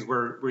couple things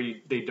where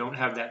they don't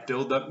have that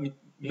build-up music.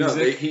 No,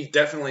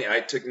 I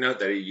took note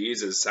that he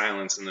uses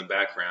silence in the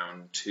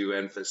background to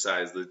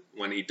emphasize that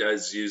when he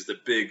does use the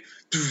big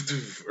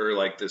or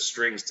like the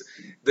strings.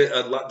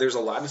 There's a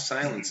lot of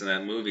silence in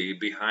that movie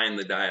behind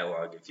the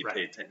dialogue if you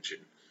pay attention.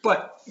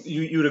 But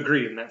you would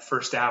agree in that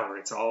first hour,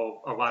 it's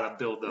all a lot of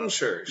build-up.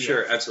 Sure,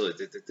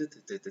 absolutely.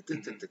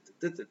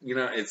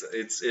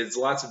 It's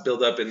lots of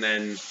build-up, and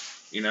then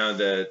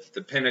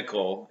the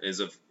pinnacle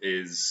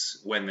is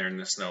when they're in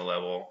the snow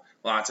level.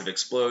 Lots of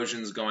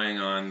explosions going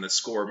on. The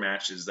score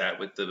matches that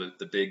with the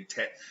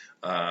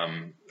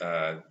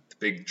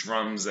big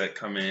drums that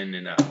come in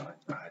and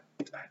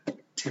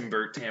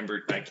timbre.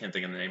 I can't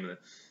think of the name of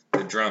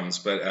the drums,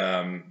 but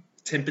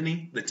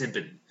timpani.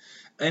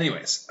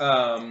 Anyways,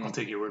 I'll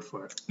take your word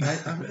for it.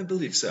 I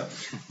believe so.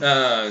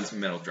 It's a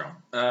metal drum.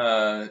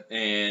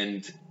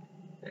 And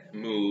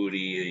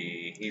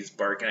Moody, he's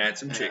barking at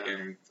some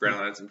chicken,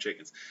 growling at some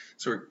chickens.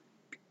 So we're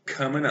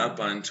coming up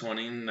on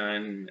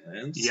 29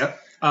 minutes. Yep.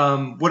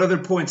 What other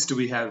points do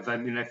we have? I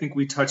mean, I think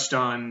we touched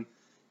on,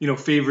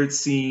 favorite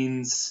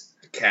scenes.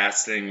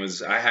 Casting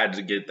I had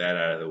to get that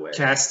out of the way.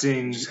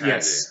 Casting,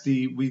 yes.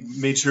 We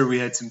made sure we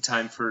had some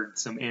time for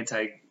some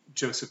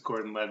anti-Joseph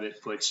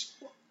Gordon-Levitt, which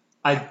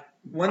I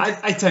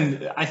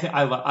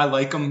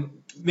like him.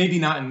 Maybe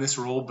not in this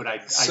role, but I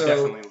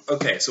definitely.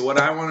 Okay, so what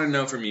I want to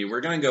know from you,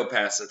 we're going to go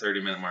past the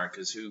 30-minute mark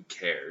because who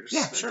cares?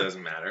 Yeah, sure. It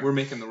doesn't matter. We're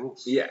making the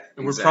rules. Yeah,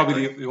 and we're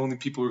probably the only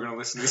people who are going to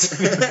listen to this.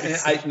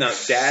 No,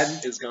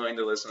 Dad is going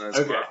to listen to this.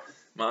 Okay.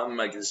 Mom,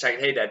 Mike is checking.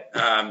 Hey, Dad.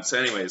 So,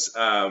 anyways,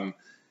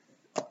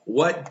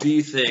 What do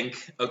you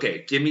think?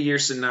 Okay, give me your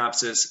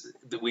synopsis.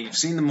 We've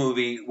seen the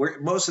movie.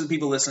 Most of the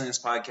people listening to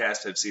this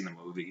podcast have seen the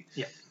movie.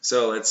 Yeah.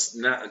 So let's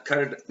not cut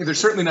it. They're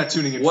certainly not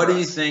tuning in. What for do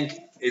you us. think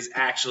is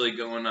actually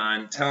going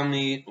on? Tell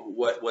me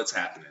what's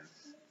happening.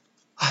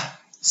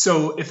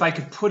 So if I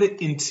could put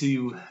it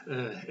into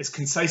as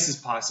concise as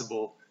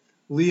possible,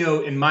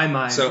 Leo, in my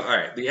mind. So all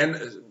right, the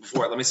end.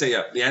 Let me say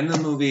the end of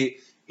the movie.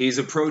 He's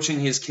approaching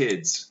his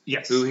kids,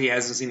 Yes. who he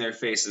hasn't seen their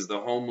faces the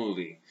whole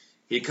movie.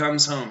 He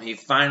comes home. He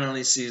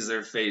finally sees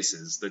their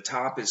faces. The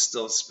top is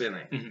still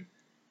spinning. Mm-hmm.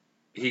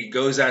 He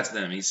goes out to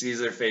them. He sees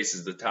their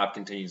faces. The top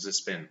continues to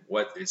spin.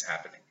 What is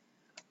happening?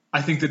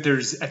 I think that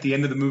at the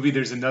end of the movie,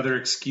 there's another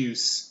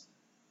excuse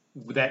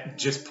that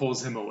just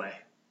pulls him away.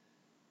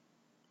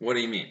 What do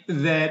you mean?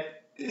 That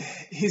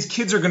his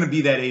kids are going to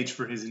be that age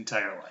for his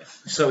entire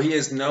life. So he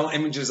has no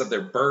images of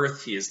their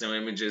birth. He has no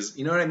images.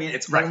 You know what I mean?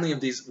 It's Right. only of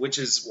these, which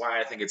is why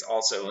I think it's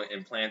also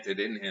implanted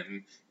in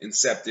him,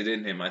 incepted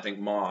in him. I think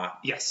Ma.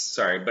 Yes.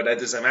 Sorry, but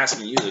I'm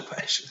asking you the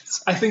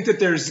questions. I think that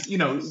there's,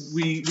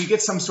 we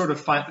get some sort of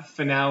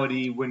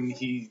finality when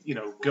he,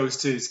 goes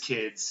to his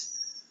kids,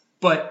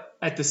 but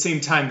at the same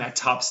time, that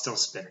top's still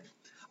spinning.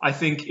 I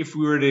think if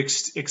we were to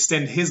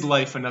extend his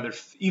life another,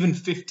 even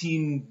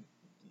 15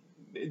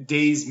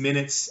 days,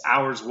 minutes,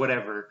 hours,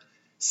 whatever,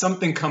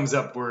 something comes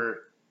up where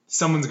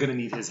someone's going to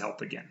need his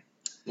help again.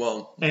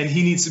 Well, and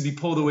he needs to be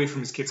pulled away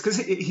from his kids because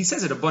he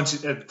says it a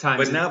bunch of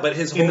times. But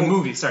in the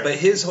movie, sorry. But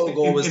his whole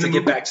goal was in to the get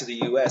movie. back to the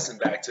U.S. and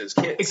back to his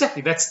kids.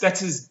 Exactly. That's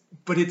his.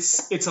 But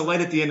it's a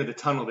light at the end of the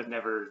tunnel that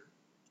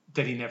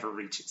he never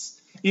reaches.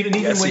 Even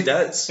Yes, when he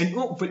does.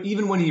 But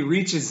even when he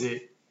reaches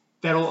it,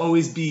 that'll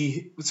always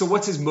be. So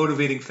what's his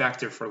motivating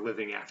factor for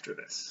living after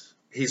this?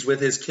 He's with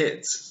his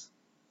kids.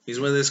 He's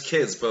with his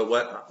kids. But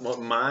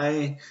what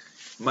my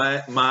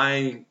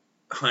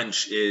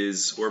hunch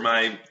is,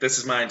 this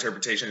is my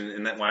interpretation,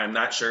 and that why I'm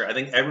not sure. I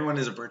think everyone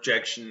is a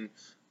projection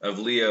of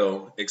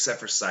Leo except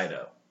for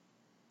Saito.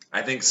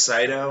 I think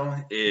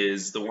Saito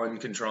is the one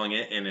controlling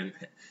it and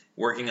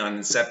working on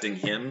incepting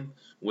him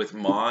with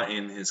Ma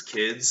and his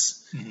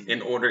kids.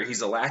 In order,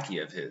 he's a lackey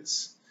of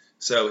his.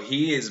 So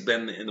he has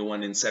been the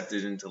one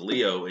incepted into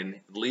Leo, and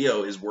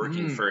Leo is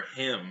working for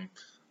him.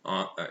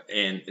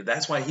 And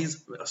that's why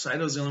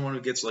Saito's the only one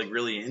who gets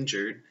really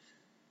injured,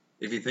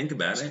 if you think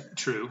about it.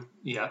 True.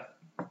 Yeah.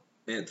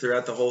 And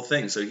throughout the whole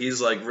thing. So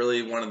he's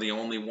really one of the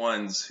only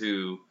ones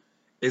who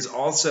is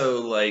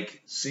also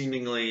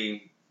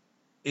seemingly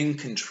in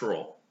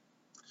control.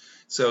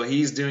 So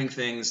he's doing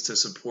things to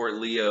support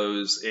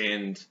Leo's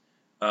and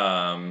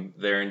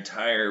their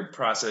entire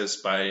process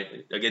by,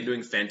 again,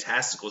 doing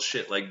fantastical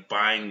shit like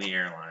buying the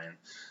airline.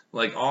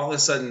 All of a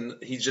sudden,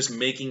 he's just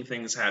making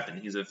things happen.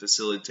 He's a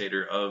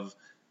facilitator of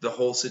the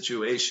whole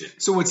situation.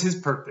 So what's his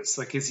purpose?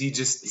 Is he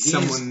just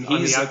someone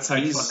on the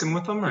outside fucking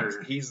with him?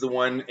 Or? He's the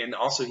one, and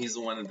also he's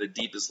the one at the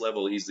deepest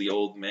level. He's the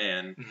old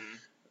man.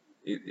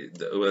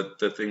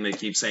 The thing they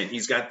keep saying,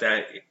 he's got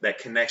that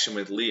connection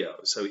with Leo.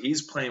 So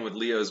he's playing with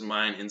Leo's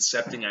mind,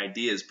 incepting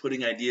ideas,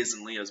 putting ideas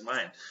in Leo's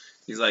mind.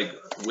 He's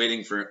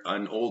waiting for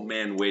an old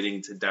man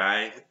waiting to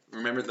die.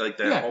 Remember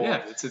that whole...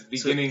 Yeah, it's a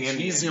beginning and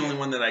he's the only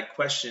one that I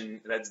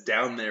question that's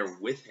down there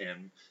with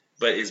him,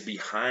 but is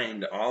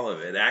behind all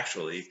of it,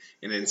 actually,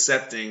 in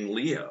incepting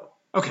Leo.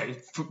 Okay,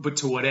 but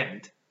to what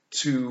end?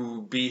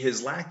 To be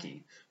his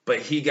lackey. But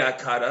he got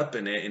caught up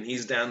in it, and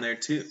he's down there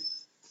too.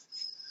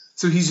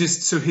 So his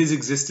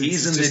existence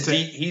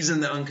he's in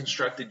the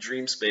unconstructed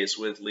dream space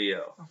with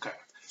Leo. Okay.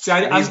 See,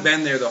 he's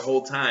been there the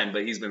whole time,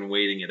 but he's been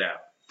waiting it out.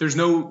 There's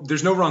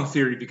no wrong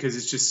theory because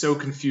it's just so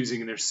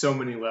confusing and there's so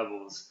many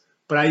levels.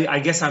 But I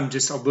guess I'm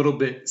just a little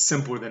bit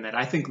simpler than that.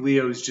 I think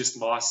Leo's just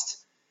lost.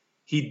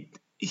 He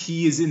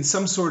is in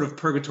some sort of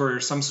purgatory or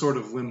some sort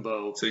of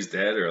limbo. So he's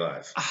dead or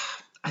alive?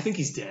 I think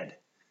he's dead.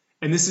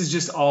 And this is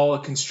just all a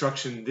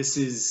construction. This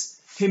is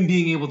him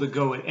being able to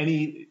go at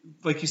any,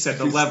 like you said,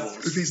 the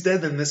levels. If he's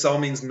dead, then this all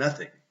means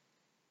nothing.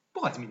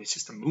 Well, I mean, it's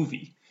just a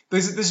movie.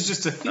 This is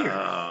just a theory.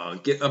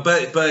 Well,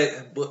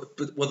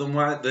 then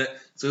why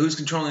so who's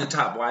controlling the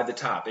top? Why the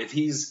top?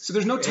 So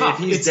there's no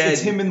top. It's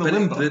him in the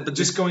limbo,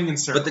 just going in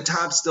circles. But the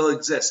top still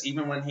exists,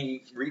 even when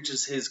he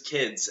reaches his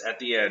kids at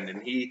the end,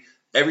 and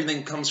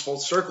everything comes full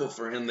circle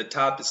for him. The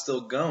top is still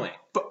going.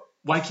 But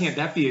why can't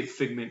that be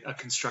a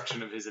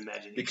construction of his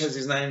imagination? Because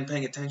he's not even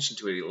paying attention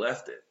to it. He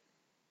left it.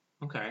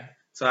 Okay.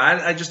 So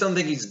I just don't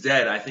think he's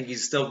dead. I think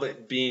he's still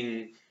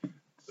being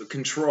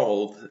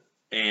controlled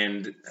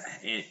and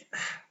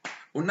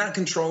well, not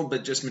controlled,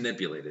 but just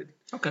manipulated.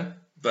 Okay.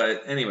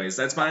 But anyways,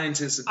 that's my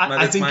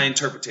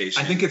interpretation.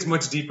 I think it's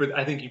much deeper.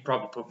 I think you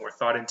probably put more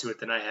thought into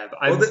it than I have.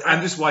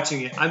 I'm just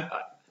watching it.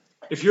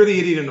 If you're the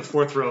idiot in the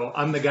fourth row,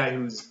 I'm the guy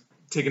who's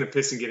taking a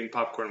piss and getting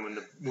popcorn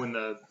when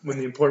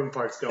the important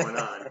part's going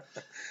on.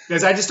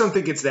 Because I just don't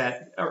think it's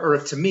that. Or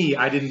to me,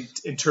 I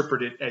didn't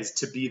interpret it as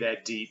to be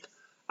that deep.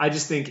 I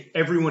just think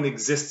everyone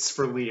exists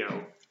for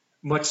Leo,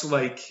 much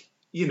like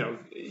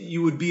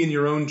you would be in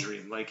your own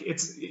dream.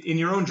 It's in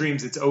your own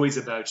dreams, it's always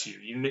about you.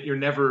 You're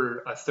never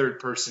a third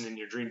person in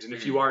your dreams, and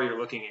if you are, you're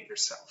looking at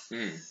yourself.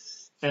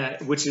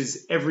 which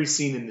is every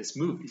scene in this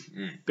movie,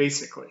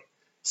 basically.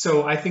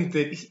 So I think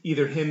that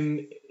either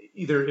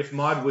if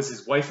Maude was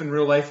his wife in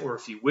real life, or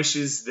if he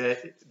wishes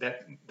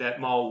that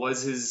Maul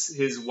was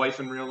his wife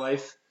in real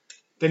life,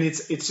 then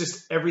it's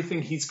just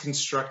everything he's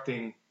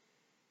constructing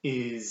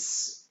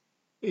is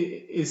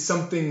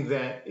something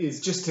that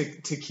is just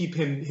to keep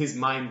his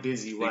mind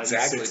busy while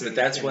exactly. he sits But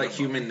that's what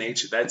human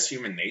nature. That's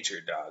human nature,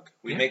 dog.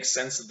 We make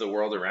sense of the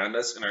world around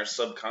us, and our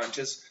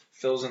subconscious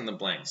fills in the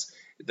blanks.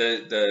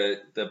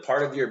 The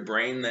part of your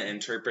brain that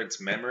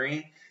interprets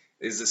memory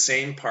is the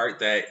same part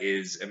that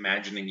is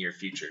imagining your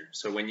future.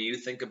 So when you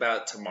think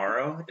about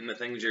tomorrow and the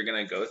things you're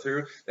going to go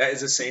through, that is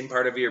the same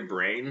part of your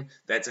brain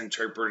that's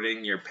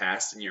interpreting your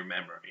past and your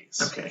memories.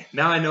 Okay,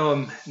 now I know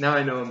I'm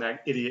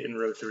that idiot in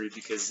row 3,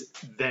 because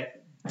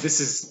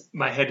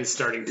my head is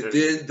starting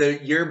to.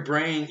 Your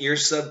brain, your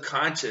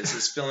subconscious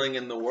is filling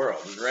in the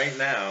world. And right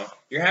now,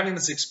 you're having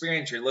this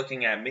experience. You're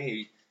looking at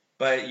me,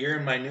 but you're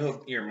in my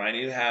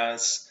new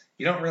house.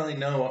 You don't really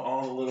know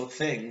all the little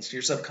things.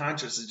 Your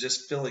subconscious is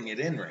just filling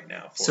it in right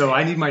now. So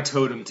I need my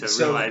totem to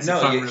realize.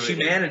 No,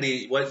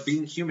 humanity,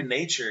 being human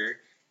nature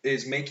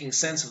is making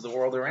sense of the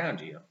world around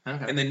you.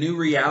 Okay. And the new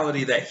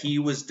reality that he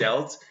was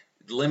dealt,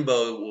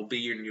 limbo will be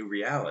your new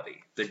reality.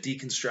 The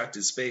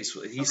deconstructed space.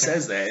 He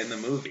says that in the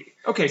movie.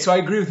 Okay, so I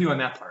agree with you on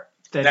that part.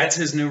 That's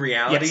his new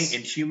reality. Yes.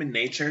 In human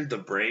nature, the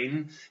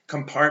brain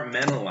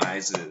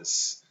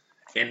compartmentalizes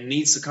and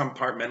needs to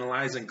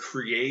compartmentalize and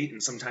create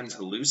and sometimes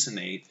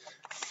hallucinate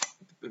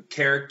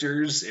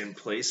characters and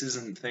places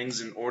and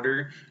things in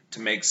order to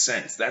make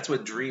sense. That's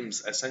what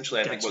dreams, essentially,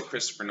 I think what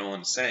Christopher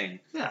Nolan is saying.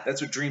 Yeah.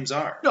 That's what dreams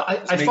are. No,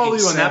 I follow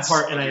you on that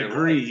part, and I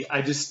agree.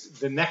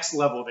 The next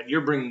level that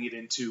you're bringing it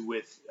into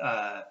with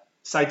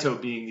Saito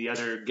being the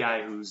other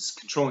guy who's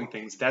controlling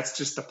things, that's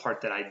just the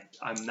part that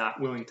I'm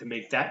not willing to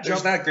make that jump.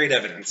 There's not great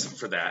evidence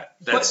for that.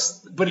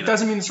 But it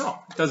doesn't mean it's wrong.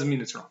 It doesn't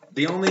mean it's wrong.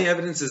 The only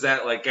evidence is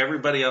that, like,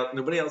 everybody else,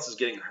 nobody else is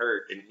getting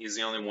hurt, and he's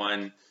the only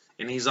one.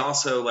 And he's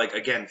also, like,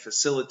 again,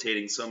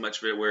 facilitating so much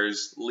of it,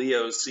 whereas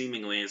Leo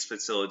seemingly is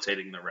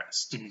facilitating the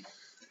rest.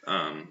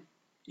 Mm-hmm.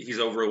 He's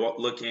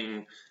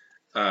overlooking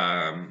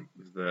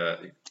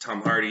the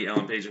Tom Hardy,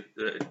 Ellen Page,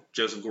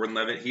 Joseph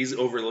Gordon-Levitt. He's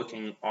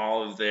overlooking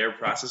all of their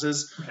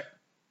processes,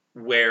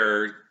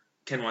 where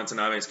Ken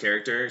Watanabe's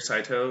character,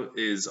 Saito,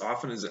 is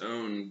off on his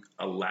own,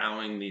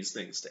 allowing these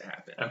things to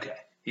happen. Okay.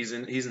 He's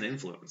an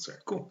influencer.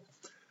 Cool.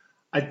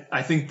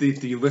 I think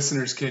the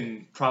listeners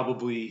can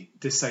probably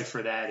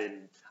decipher that,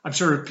 and I'm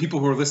sure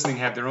people who are listening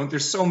have their own.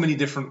 There's so many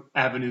different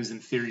avenues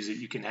and theories that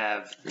you can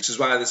have. Which is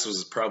why this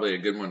was probably a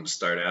good one to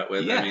start out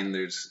with. Yeah. I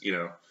mean,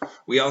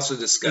 we also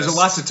discussed. There's a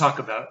lot to talk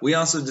about. We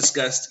also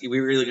discussed,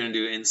 we were really going to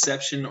do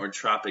Inception or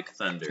Tropic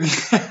Thunder.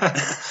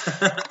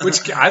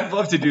 Which I'd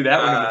love to do that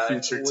one in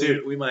the future,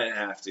 too. We might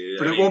have to.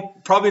 But it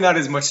won't, probably not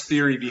as much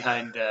theory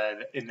behind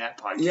in that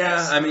podcast.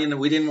 Yeah, I mean,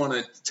 we didn't want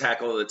to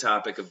tackle the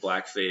topic of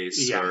blackface.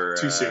 Yeah,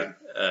 too soon.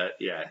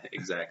 Yeah,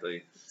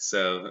 exactly.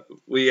 So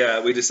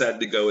we decided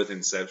to go with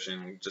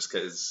Inception just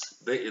because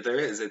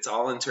it's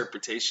all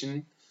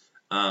interpretation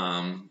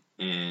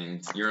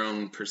and your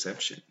own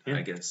perception,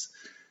 I guess.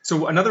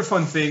 So another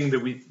fun thing that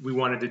we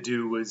wanted to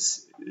do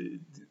was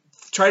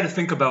try to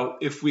think about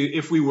if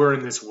we were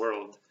in this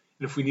world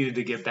and if we needed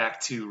to get back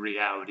to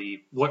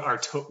reality, what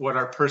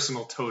our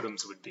personal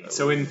totems would be.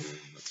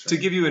 To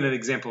give you an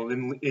example,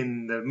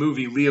 in the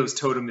movie, Leo's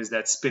totem is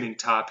that spinning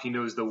top. He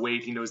knows the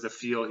weight, he knows the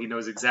feel, he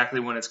knows exactly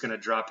when it's going to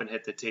drop and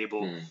hit the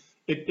table.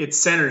 It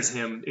centers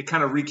him. It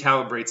kind of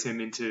recalibrates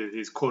him into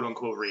his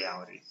quote-unquote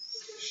reality.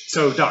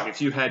 So, Doc,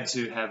 if you had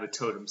to have a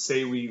totem,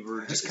 say we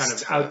were just kind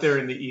of out there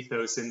in the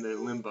ethos, in the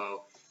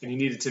limbo, and you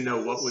needed to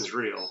know what was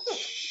real,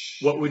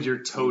 what would your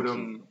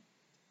totem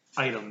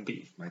item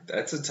be?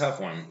 That's a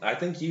tough one. I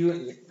think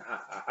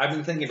I've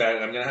been thinking about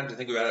it. I'm going to have to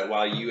think about it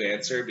while you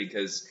answer,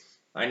 because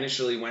I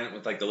initially went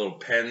with, like, the little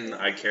pen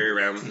I carry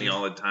around with me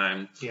all the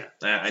time. Yeah,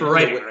 for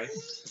writing, right?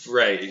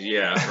 Right,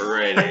 yeah, for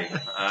writing.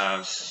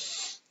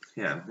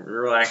 Yeah,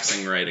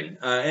 relaxing writing.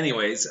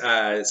 Anyways,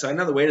 so I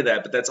know the weight of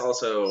that, but that's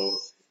also,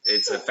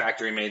 it's a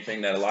factory-made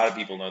thing that a lot of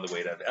people know the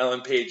weight of.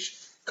 Ellen Page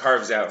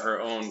carves out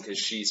her own because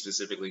she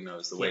specifically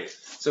knows the weight.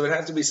 So it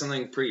has to be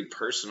something pretty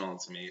personal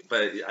to me.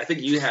 But I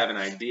think you have an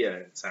idea,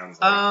 it sounds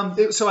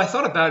like. So I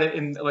thought about it,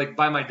 and, like,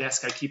 by my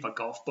desk I keep a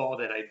golf ball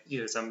that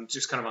so I'm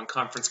just kind of on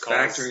conference calls.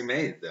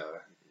 Factory-made, though.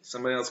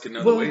 Somebody else could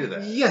know the weight of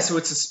that. Yeah, so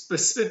it's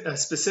a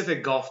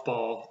specific golf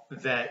ball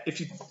that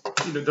if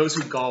those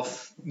who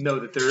golf know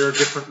that there are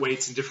different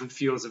weights and different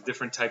feels of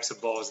different types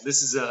of balls.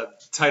 This is a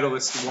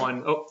Titleist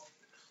one.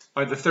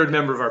 The third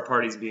member of our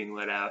party is being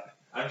let out.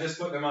 I'm just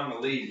putting him on the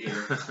lead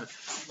here.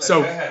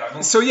 So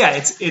yeah,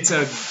 it's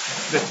a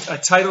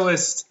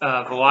Titleist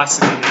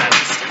Velocity that I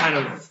just kind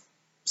of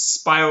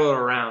spiral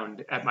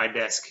around at my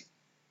desk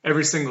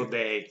every single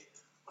day.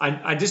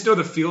 I just know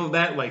the feel of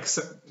that, like,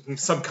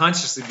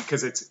 subconsciously,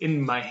 because it's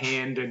in my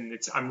hand and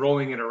I'm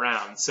rolling it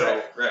around.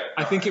 So right.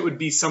 I think it would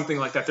be something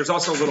like that. There's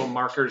also little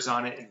markers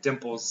on it and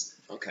dimples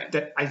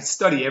that I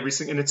study every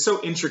single, and it's so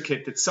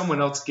intricate that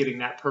someone else getting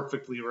that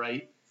perfectly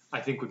right,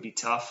 I think, would be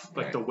tough.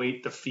 Like the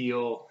weight, the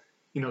feel,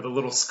 you know, the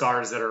little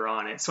scars that are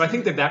on it. So I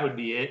think that would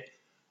be it.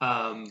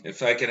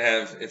 If I could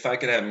have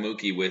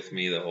Mookie with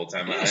me the whole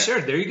time, Yeah, sure.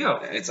 There you go.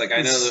 It's like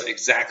I know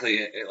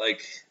exactly.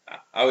 Like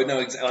I would know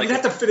exactly. You'd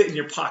have to fit it in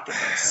your pocket.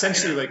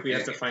 Essentially, like we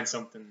have to find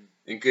something.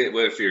 And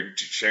what if you're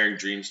sharing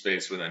dream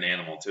space with an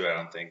animal too? I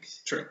don't think.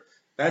 True.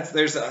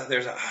 There's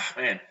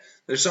man.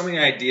 There's so many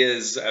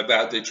ideas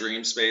about the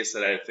dream space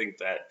that I think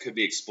that could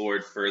be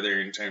explored further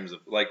in terms of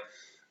like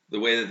the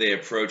way that they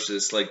approach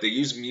this. Like they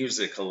use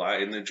music a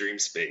lot in the dream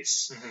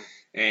space,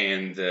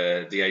 and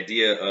the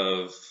idea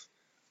of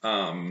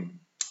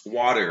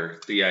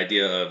water, the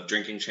idea of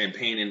drinking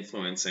champagne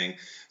influencing.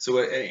 So,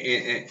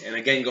 and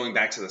again, going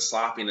back to the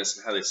sloppiness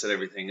and how they set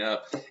everything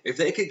up, if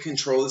they could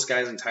control this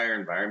guy's entire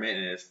environment,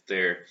 and if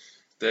they're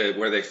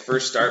where they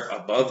first start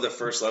above the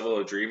first level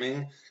of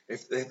dreaming,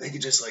 if they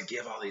could just like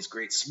give all these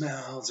great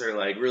smells or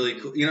like really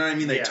cool, you know what I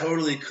mean? They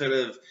totally could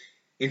have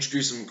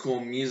introduced some cool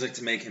music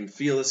to make him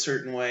feel a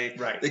certain way.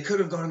 Right. They could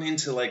have gone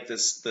into like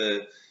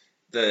the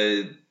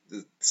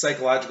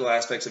psychological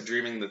aspects of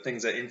dreaming, the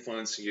things that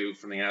influence you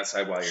from the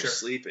outside while you're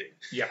sleeping.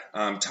 Yeah.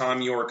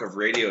 Tom York of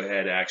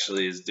Radiohead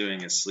actually is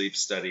doing a sleep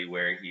study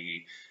where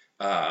he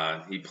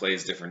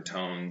plays different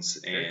tones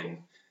and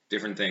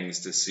different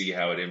things to see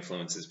how it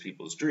influences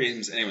people's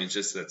dreams. Anyways,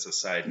 just that's a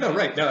side note. No,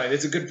 right. No,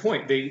 it's a good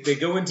point. They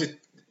go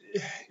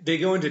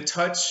into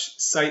touch,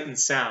 sight, and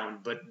sound,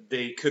 but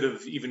they could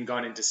have even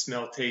gone into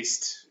smell,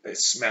 taste.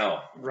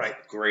 Smell. Right.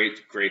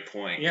 Great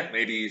point. Yeah.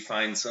 Maybe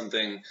find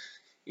something,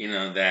 you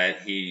know,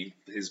 that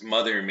his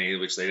mother made,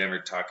 which they never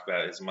talk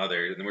about his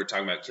mother. And we're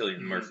talking about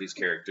Cillian Murphy's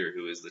character,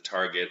 who is the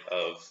target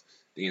of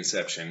the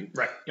Inception.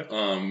 Right. Yep.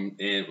 And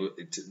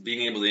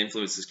being able to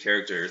influence his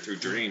character through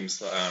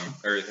dreams,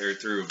 or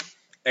through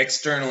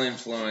external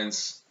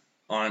influence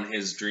on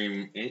his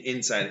dream,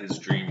 inside his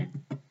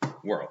dream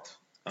world.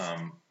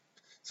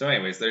 So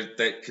anyways,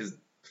 because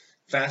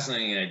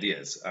fascinating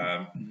ideas.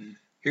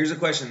 Here's a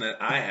question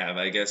that I have,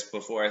 I guess,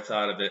 before I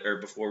thought of it,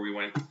 or before we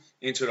went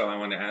into it all, I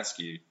wanted to ask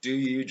you, do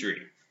you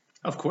dream?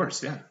 Of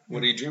course, yeah. What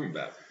do you dream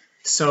about?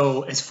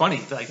 So it's funny,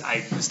 like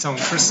I was telling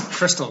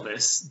Crystal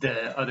this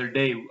the other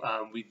day.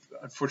 We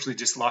unfortunately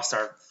just lost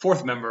our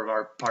fourth member of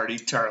our party,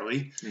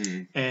 Charlie.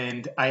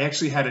 And I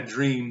actually had a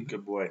dream.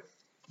 Good boy.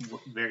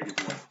 Very good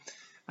boy.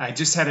 I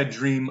just had a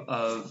dream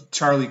of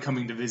Charlie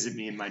coming to visit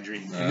me in my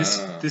dream. And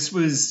this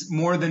was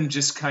more than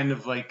just kind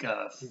of like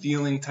a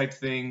feeling type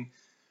thing.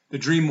 The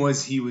dream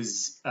was we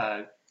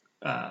were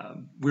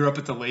up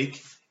at the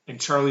lake and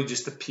Charlie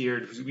just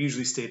appeared. We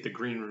usually stay at the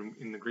green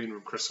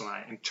room, Crystal and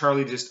I, and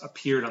Charlie just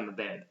appeared on the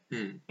bed.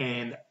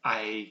 And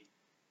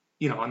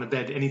on the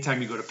bed,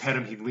 anytime you go to pet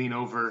him, he'd lean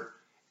over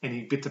and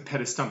he'd get to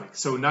pet his stomach.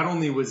 So not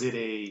only was it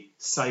a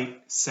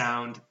sight,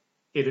 sound,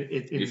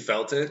 you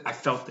felt it? I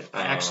felt it.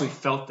 I actually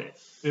felt it.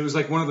 It was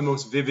like one of the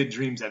most vivid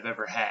dreams I've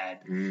ever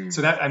had.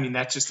 So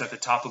that's just at the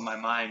top of my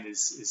mind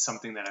is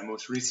something that I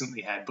most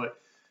recently had.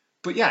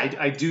 But yeah,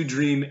 I do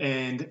dream,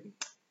 and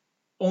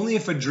only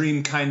if a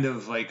dream kind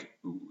of like,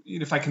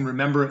 if I can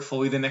remember it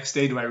fully the next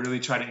day, do I really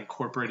try to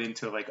incorporate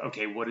into like,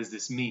 okay, what does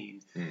this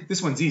mean?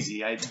 This one's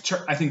easy. I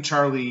think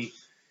Charlie,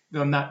 though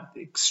I'm not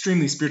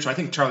extremely spiritual, I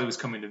think Charlie was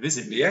coming to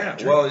visit me. Yeah,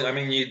 well, I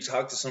mean, you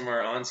talk to some of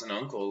our aunts and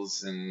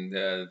uncles, and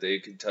they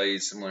could tell you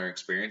similar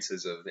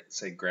experiences of,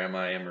 say,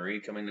 Grandma Anne Marie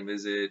coming to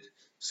visit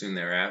soon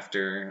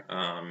thereafter.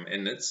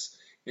 And it's,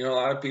 a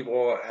lot of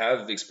people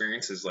have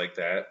experiences like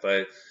that,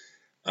 but...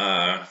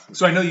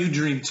 so I know you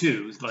dream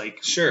too,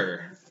 like...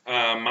 Sure.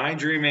 My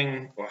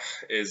dreaming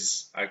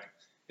is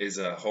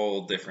a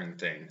whole different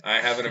thing.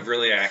 I have a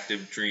really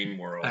active dream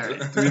world. All right.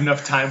 Do we have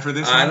enough time for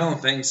this one? I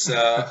don't think so.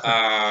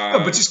 No,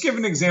 but just give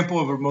an example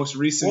of a most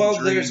recent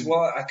dream.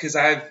 Because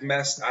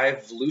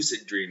I've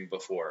lucid dreamed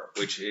before,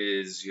 which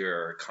is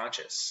you're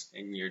conscious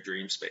in your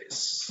dream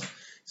space.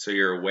 So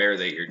you're aware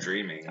that you're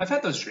dreaming. I've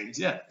had those dreams,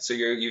 yeah. So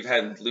you've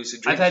had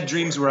lucid dreams. I've had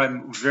dreams where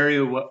I'm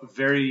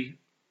very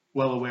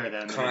well aware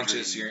that I'm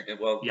conscious.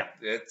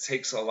 It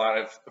takes a lot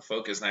of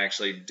focus, and I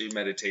actually do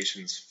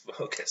meditations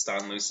focused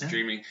on lucid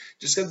dreaming,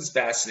 just because it's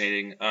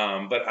fascinating.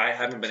 But I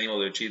haven't been able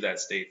to achieve that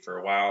state for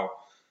a while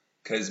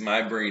because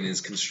my brain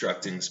is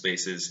constructing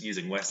spaces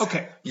using West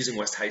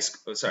High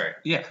School. Oh, sorry.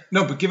 Yeah.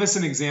 No, but give us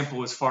an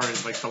example as far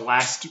as like the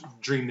last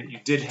dream that you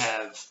did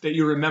have that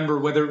you remember,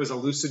 whether it was a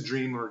lucid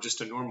dream or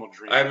just a normal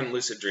dream. I haven't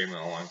lucid dreamed in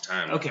a long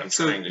time. Okay, I'm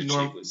trying to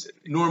achieve lucid.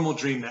 Normal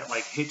dream that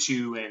like hit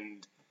you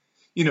and.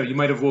 You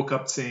might have woke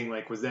up saying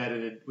like, was that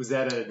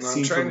a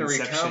scene from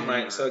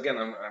Inception? So again,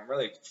 I'm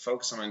really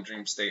focused on my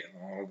dream state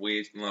in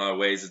a lot of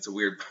ways. It's a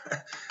weird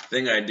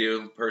thing I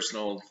do,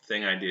 personal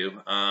thing I do.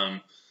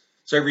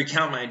 So I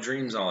recount my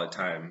dreams all the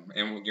time,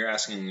 and you're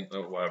asking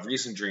a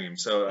recent dream.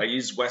 So I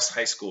use West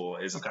High School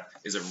as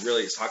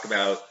talk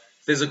about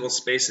physical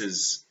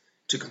spaces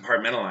to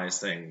compartmentalize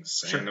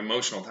things and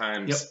emotional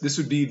times. Yep, this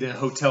would be the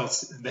hotel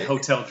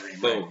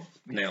dream. Boom, right?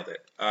 Nailed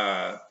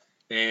it.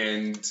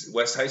 And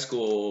West High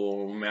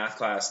School math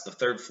class, the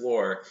third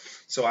floor.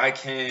 So I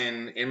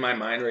can, in my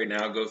mind right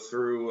now, go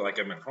through, like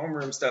I'm in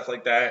homeroom, stuff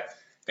like that.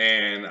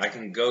 And I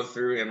can go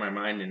through in my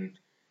mind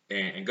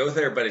and go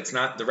there, but it's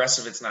not, the rest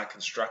of it's not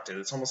constructed.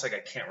 It's almost like I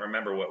can't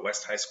remember what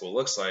West High School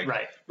looks like.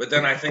 Right. But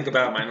then I think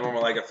about my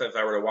normal life. If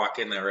I were to walk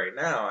in there right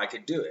now, I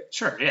could do it.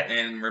 Sure, yeah.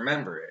 And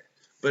remember it.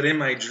 But in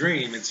my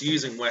dream, it's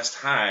using West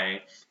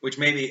High, which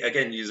maybe,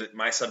 again,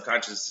 my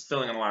subconscious is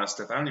filling in a lot of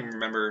stuff. I don't even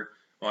remember.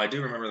 Well, I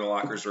do remember the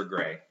lockers were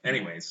gray.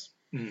 Anyways,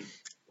 a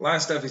lot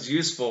of stuff is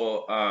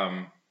useful.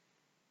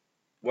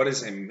 What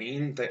does it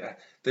mean?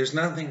 There's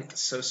nothing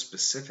so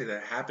specific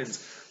that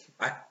happens.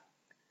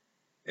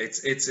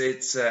 There's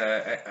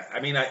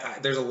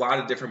a lot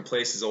of different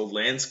places, old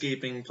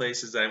landscaping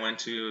places that I went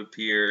to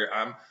appear.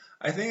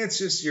 I think it's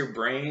just your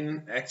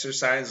brain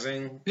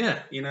exercising. Yeah,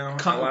 a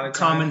lot of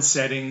common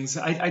settings.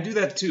 I do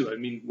that too. I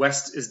mean,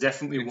 West is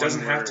definitely one. It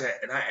doesn't have to.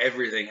 Not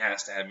everything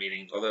has to have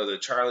meaning. Although the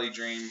Charlie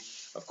dream,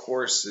 of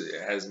course,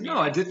 it has meaning.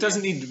 No, it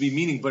doesn't need to be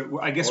meaning. But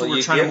I guess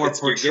we're trying to more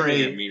portray. You're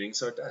giving it meaning,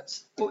 so it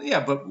does. Well,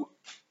 yeah, but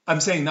I'm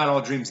saying not all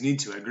dreams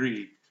need to. I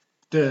agree.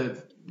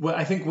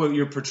 I think what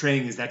you're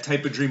portraying is that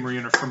type of dream where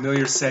you're in a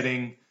familiar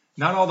setting.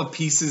 Not all the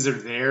pieces are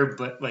there,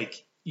 but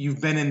like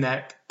you've been in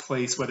that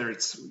place, whether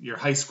it's your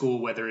high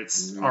school, whether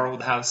it's our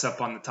old house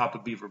up on the top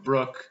of Beaver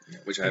Brook,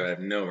 which I have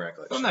no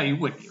recollection. Well, no, you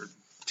wouldn't. You're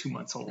 2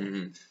 months old,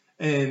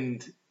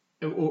 and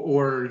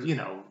or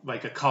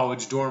like a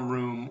college dorm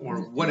room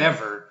or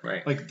whatever.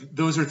 Right. Like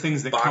those are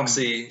things that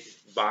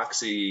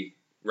boxy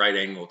right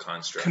angle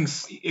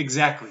constructs.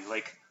 Exactly.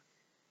 Like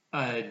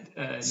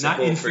not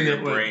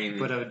infinite,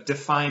 but a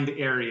defined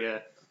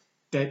area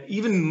that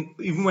even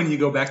when you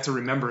go back to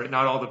remember it,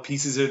 not all the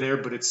pieces are there,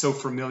 but it's so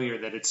familiar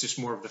that it's just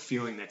more of the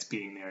feeling that's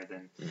being there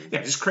than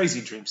just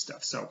crazy dream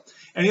stuff. So,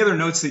 any other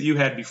notes that you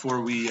had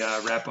before we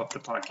wrap up the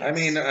podcast?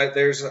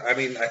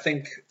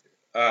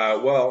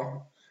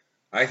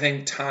 I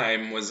think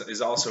time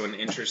is also an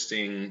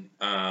interesting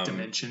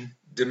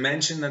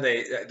dimension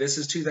that this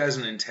is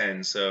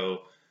 2010,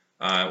 so.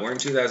 We're in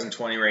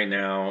 2020 right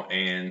now,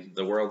 and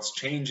the world's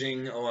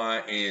changing a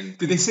lot. And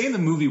did they say in the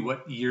movie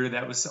what year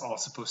that was all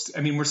supposed to?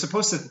 I mean, we're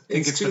supposed to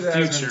think it's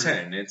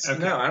 2010. The future.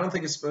 No, I don't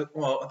think it's.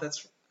 Well,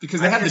 that's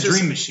because they have the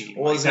dream machine.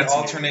 Well, is it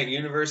alternate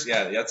universe?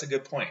 Yeah, that's a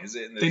good point. Is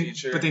it in the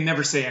future? But they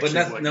never say actually.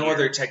 But no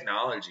other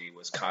technology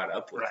was caught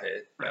up with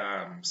it.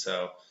 Right.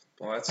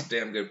 That's a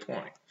damn good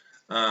point.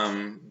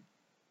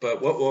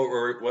 But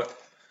what?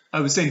 I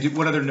was saying,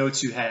 what other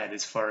notes you had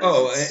as far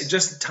as...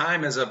 just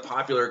time as a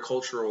popular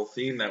cultural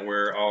theme that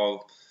we're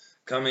all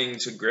coming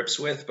to grips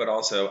with, but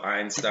also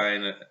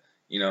Einstein,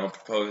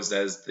 proposed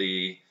as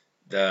the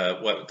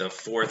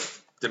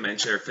fourth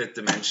dimension or fifth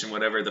dimension,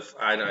 whatever.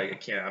 I'm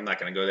not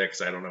going to go there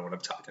because I don't know what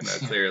I'm talking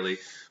about clearly.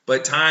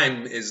 But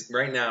time is,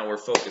 right now, we're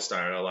focused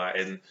on it a lot.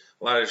 And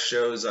a lot of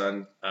shows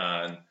on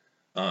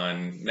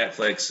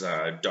Netflix,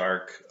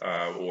 Dark,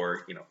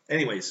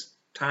 anyways,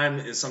 time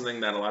is something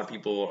that a lot of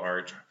people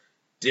are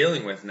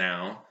dealing with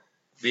now,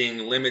 being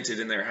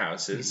limited in their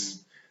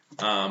houses,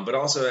 but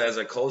also as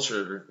a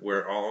culture,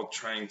 we're all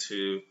trying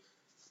to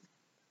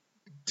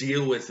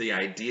deal with the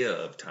idea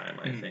of time.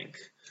 I think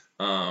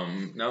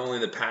not only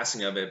the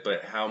passing of it,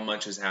 but how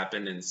much has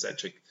happened in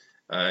such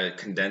a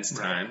condensed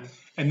time.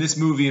 And this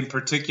movie in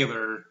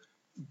particular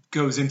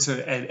goes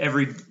into at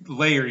every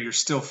layer. You're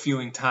still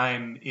feeling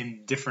time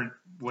in different.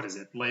 What is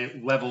it?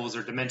 Levels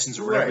or dimensions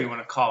or whatever you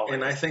want to call it.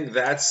 And I think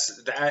that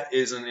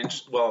is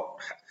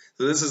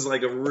So this is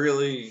like a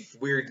really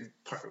weird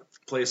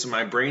place where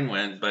my brain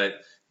went,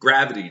 but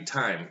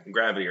time and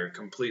gravity are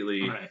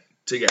completely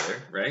together,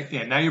 right?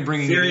 Yeah, now you're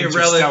bringing theory of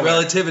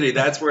relativity.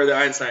 That's where the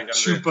Einstein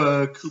comes in.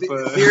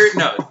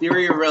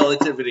 Theory of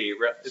relativity.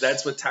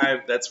 That's what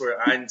time. That's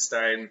where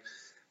Einstein.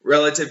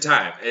 Relative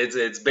time.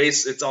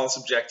 It's all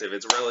subjective.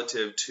 It's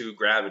relative to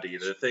gravity.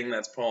 The thing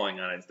that's pulling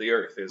on it, the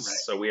Earth,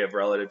 is so we have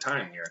relative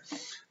time here,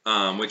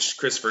 which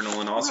Christopher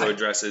Nolan also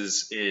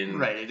addresses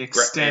in it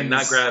extends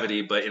not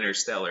Gravity, but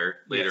Interstellar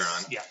later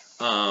on.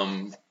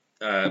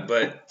 Yeah.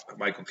 But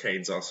Michael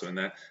Caine's also in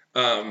that.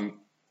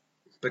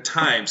 But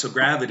time. So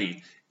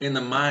gravity in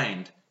the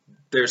mind.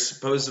 There's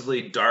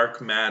supposedly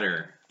dark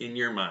matter in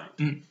your mind.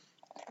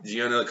 Do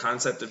you know the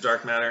concept of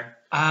dark matter?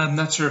 I'm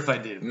not sure if I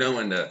do. No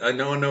one does.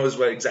 No one knows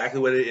exactly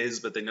what it is,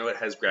 but they know it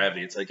has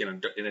gravity. It's like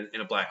in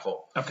a black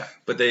hole. Okay.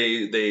 But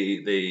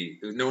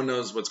no one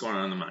knows what's going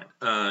on in the mind.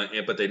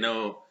 But they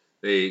know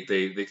they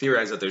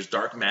theorize that there's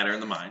dark matter in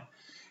the mind,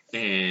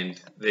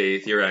 and they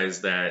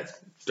theorize that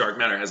dark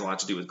matter has a lot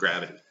to do with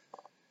gravity.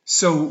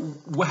 So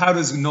how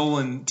does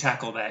Nolan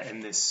tackle that in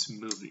this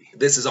movie?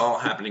 This is all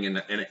happening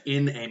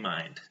in a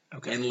mind.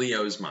 Okay. In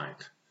Leo's mind.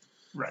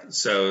 Right.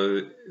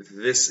 So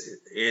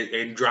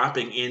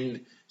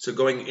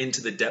going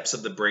into the depths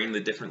of the brain, the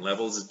different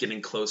levels, is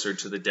getting closer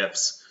to the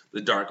depths,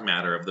 the dark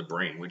matter of the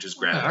brain, which is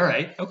gravity. All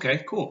right.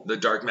 Okay, cool. The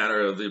dark matter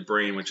of the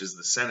brain, which is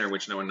the center,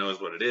 which no one knows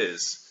what it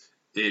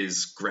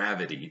is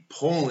gravity,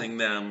 pulling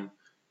them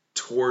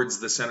towards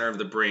the center of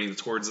the brain,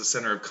 towards the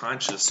center of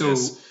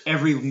consciousness.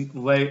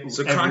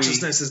 So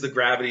consciousness is the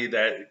gravity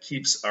that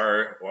keeps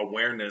our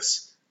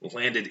awareness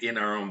landed in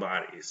our own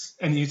bodies.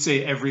 And you'd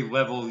say every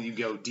level you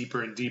go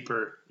deeper and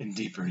deeper and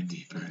deeper and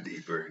deeper. And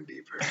deeper and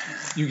deeper.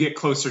 You get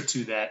closer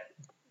to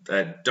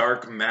that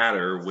dark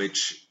matter,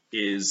 which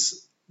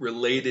is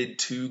related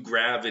to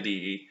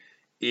gravity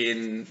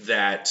in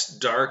that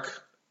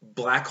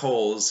black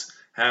holes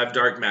have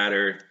dark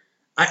matter.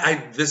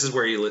 This is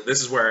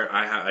where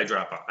I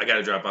drop off. I got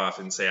to drop off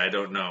and say I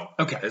don't know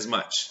as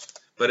much.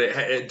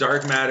 But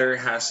dark matter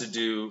has to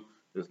do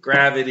with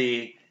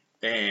gravity,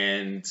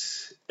 and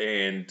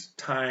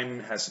time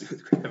has to do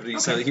with gravity.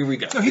 So here we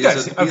go. No, he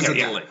does.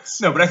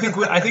 No, but I think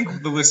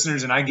the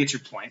listeners, and I get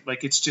your point.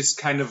 Like, it's just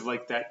kind of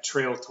like that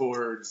trail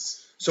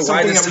towards. So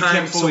why does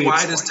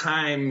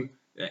time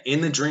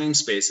in the dream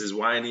spaces?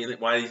 Why do you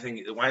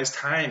think? Why is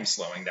time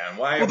slowing down?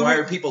 Why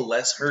are people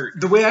less hurt?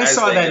 The way I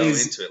saw that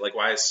is into it. Like,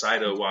 why is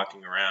Saito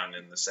walking around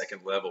in the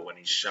second level when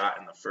he's shot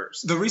in the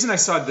first? The reason I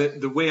saw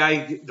the way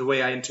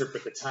I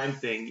interpret the time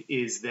thing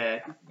is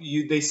that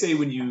they say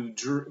when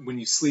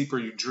you sleep or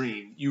you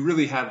dream, you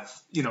really have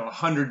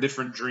 100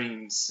 different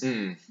dreams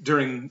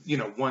during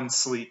one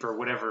sleep or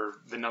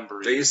whatever the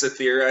number is. They used to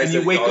theorize.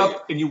 And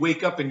you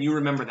wake up and you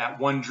remember that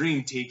one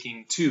dream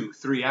taking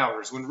 2-3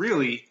 hours when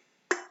really,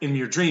 in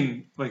your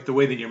dream, like the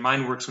way that your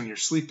mind works when you're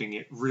sleeping,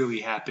 it really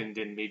happened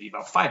in maybe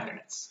about 5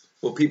 minutes.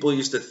 Well, people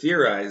used to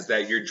theorize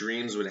that your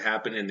dreams would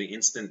happen in the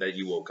instant that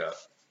you woke up.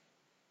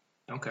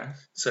 Okay.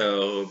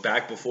 So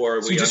back before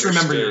you just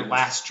remember your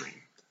last dream.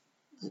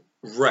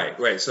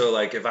 Right. So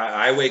like if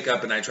I wake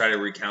up and I try to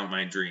recount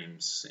my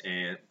dreams,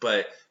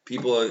 but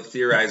people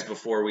theorized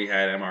before we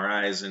had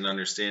MRIs and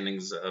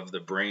understandings of the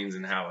brains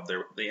and how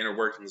the inner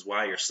workings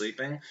while you're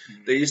sleeping.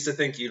 Mm-hmm. They used to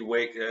think you'd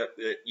wake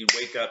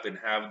up and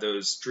have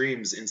those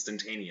dreams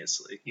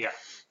instantaneously. Yeah.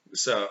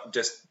 So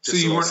so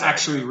you weren't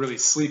actually really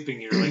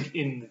sleeping. You're like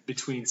in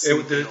between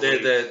sleep.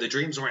 The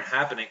dreams weren't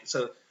happening.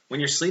 So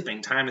when you're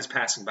sleeping, time is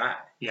passing by.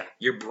 Yeah.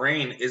 Your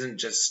brain isn't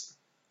just.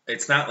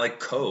 It's not like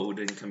code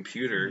and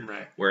computer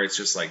right. where it's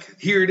just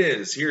like, here it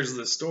is, here's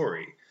the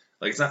story.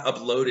 Like, it's not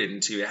uploaded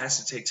into, it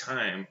has to take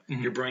time.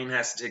 Mm-hmm. Your brain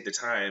has to take the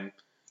time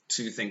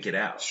to think it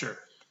out. Sure.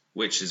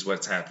 Which is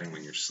what's happening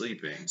when you're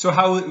sleeping. So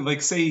how,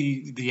 like,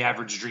 say the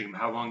average dream,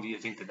 how long do you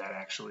think that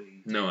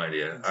actually... No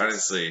idea.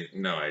 Honestly,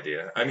 no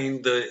idea. I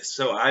mean,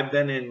 so I've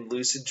been in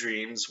lucid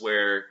dreams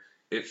where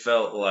it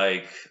felt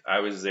like I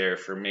was there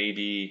for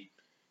maybe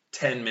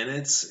 10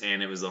 minutes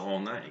and it was the whole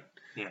night.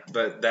 Yeah.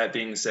 But that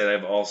being said,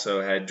 I've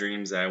also had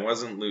dreams that I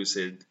wasn't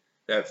lucid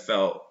that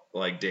felt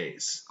like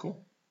days.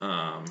 Cool.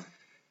 No,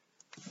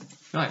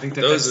 I think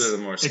those are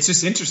the more. It's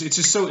just interesting. It's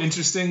just so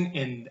interesting,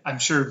 and I'm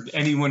sure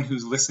anyone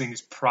who's listening is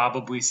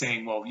probably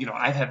saying, "Well,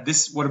 I have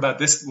this. What about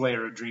this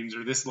layer of dreams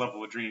or this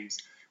level of dreams?"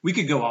 We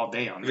could go all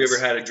day on this. Have you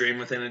ever had a dream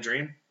within a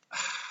dream?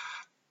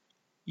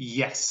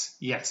 Yes.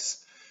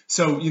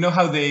 So you know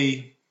how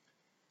they.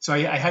 So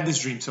I had this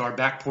dream. So our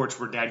back porch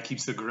where Dad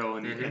keeps the grill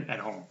at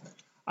home.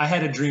 I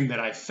had a dream that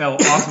I fell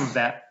off of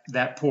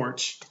that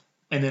porch,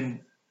 and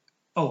then,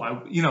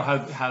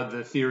 how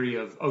the theory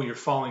of, you're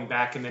falling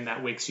back and then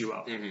that wakes you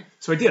up. Mm-hmm.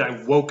 So I did.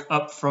 I woke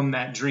up from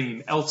that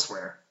dream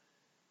elsewhere,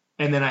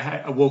 and then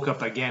I woke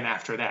up again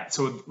after that.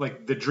 So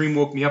like the dream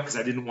woke me up because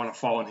I didn't want to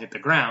fall and hit the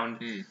ground,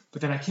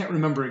 but then I can't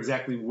remember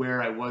exactly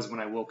where I was when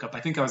I woke up.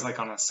 I think I was like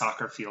on a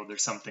soccer field or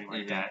something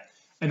like that,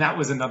 and that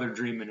was another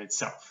dream in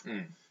itself.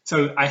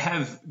 So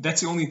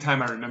that's the only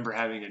time I remember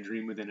having a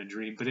dream within a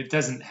dream, but it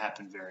doesn't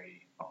happen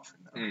very often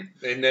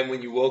though. And then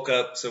when you woke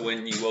up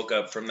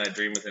from that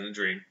dream within a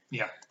dream,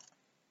 yeah.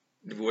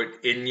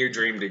 In your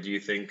dream, did you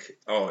think,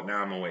 "Oh,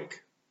 now I'm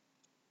awake"?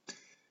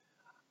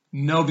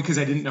 No, because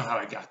I didn't know how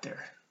I got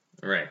there.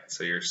 Right.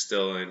 So you're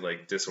still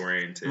like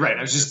disoriented. Right.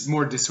 I was just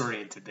more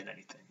disoriented than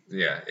anything.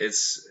 Yeah.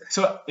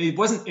 So it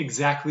wasn't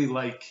exactly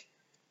like.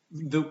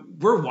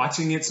 We're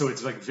watching it, so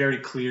it's like very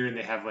clear, and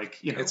they have like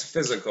it's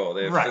physical.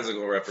 They have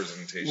physical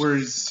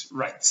representation.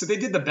 So they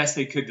did the best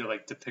they could to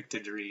like depict a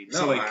dream.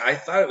 No, so, like, I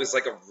thought it was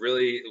like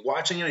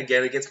watching it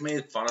again. It gets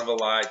made fun of a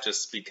lot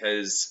just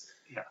because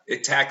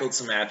it tackled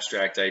some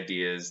abstract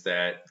ideas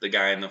that the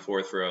guy in the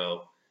fourth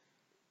row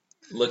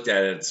looked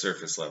at the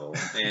surface level,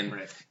 and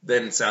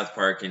then South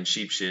Park and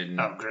Sheepshin.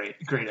 Oh,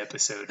 great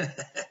episode.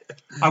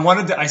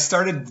 I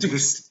started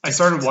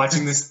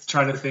watching this,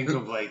 trying to think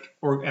of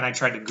and I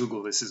tried to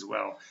Google this as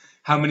well.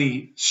 How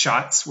many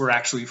shots were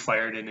actually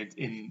fired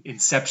in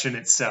Inception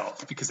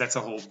itself? Because that's a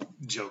whole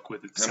joke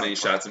with it. How many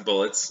shots and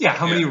bullets? Yeah,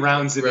 how many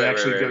rounds did it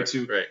actually go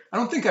to? Right. I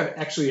don't think I've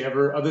actually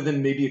ever, other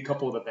than maybe a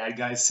couple of the bad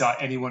guys, saw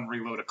anyone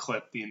reload a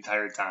clip the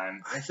entire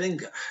time. I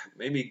think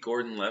maybe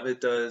Gordon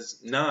Levitt does.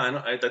 No, I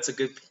don't. That's a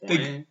good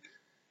point.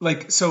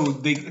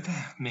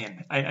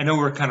 I know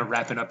we're kind of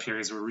wrapping up here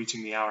as we're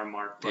reaching the hour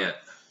mark. But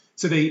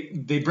so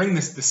they bring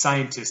the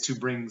scientist who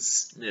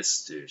brings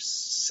Mr.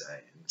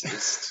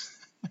 Scientist.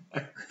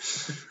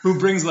 who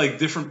brings like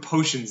different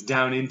potions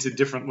down into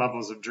different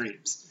levels of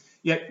dreams.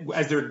 Yet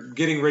as they're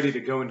getting ready to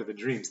go into the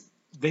dreams,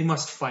 they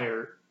must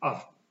fire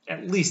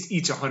at least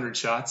each 100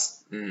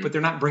 shots, but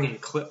they're not bringing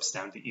clips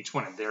down to each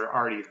one. They're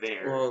already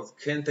there. Well,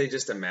 couldn't they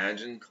just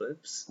imagine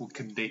clips? Well,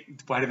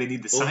 why do they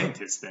need the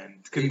scientist then?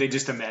 Couldn't they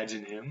just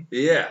imagine him?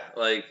 Yeah,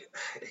 why?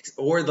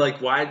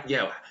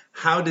 Yeah,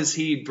 how does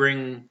he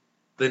bring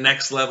the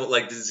next level?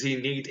 Like, does he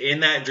need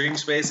in that dream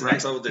space? The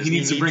next level, does he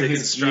needs to bring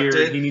his construct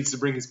gear. it? He needs to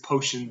bring his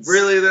potions.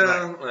 Really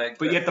though, like,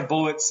 but yet the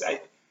bullets.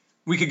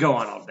 We could go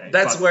on all day.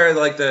 That's where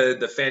like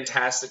the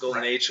fantastical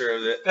nature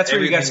of it. That's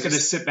where you guys going to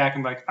sit back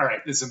and be like, all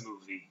right, this is a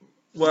movie.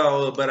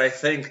 Well, but I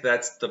think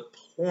that's the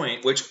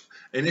point. Which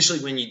initially,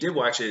 when you did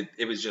watch it,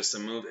 it was just a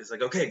movie. It's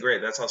like, okay,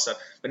 great, that's all stuff.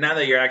 But now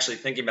that you're actually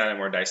thinking about it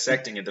more,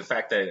 dissecting it, the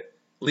fact that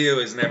Leo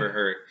is never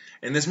hurt,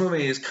 and this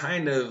movie is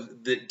kind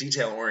of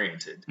detail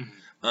oriented.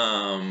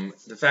 Mm-hmm.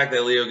 The fact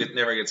that Leo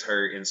never gets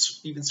hurt and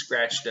even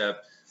scratched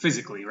up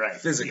physically,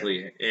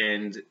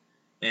 and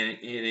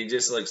he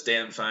just looks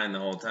damn fine the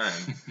whole time.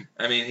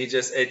 I mean, it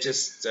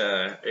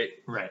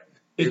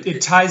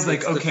ties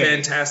like, the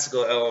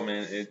fantastical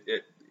element.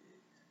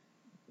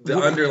 The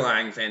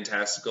underlying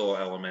fantastical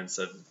elements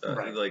of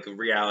like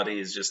reality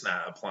is just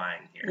not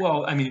applying here.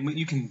 Well, I mean,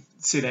 you can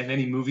say that in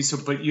any movie.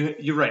 But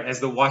you're right. As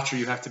the watcher,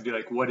 you have to be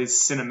like, what is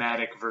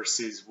cinematic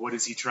versus what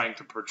is he trying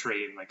to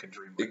portray in like a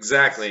dream?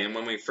 Exactly. And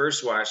when we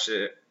first watched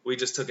it, we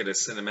just took it as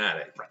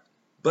cinematic. Right.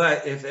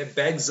 But if it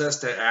begs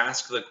us to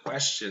ask the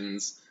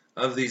questions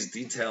of these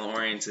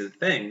detail-oriented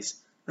things,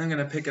 I'm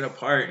gonna pick it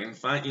apart and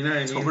find. You know what I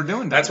mean? That's what we're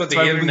doing. That's what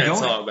the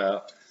internet's all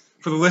about.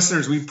 For the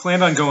listeners, we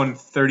planned on going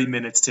 30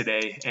 minutes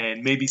today,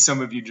 and maybe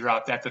some of you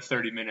dropped at the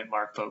 30-minute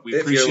mark, but we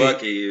appreciate. If you're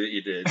lucky,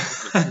 you did.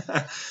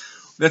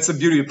 That's the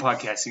beauty of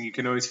podcasting. You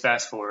can always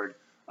fast forward.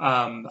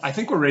 I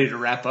think we're ready to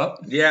wrap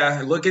up.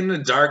 Yeah, look into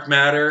dark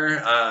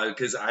matter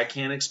because I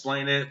can't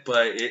explain it,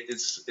 but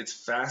it's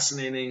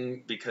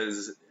fascinating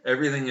because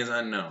everything is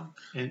unknown.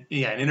 An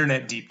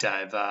internet deep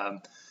dive.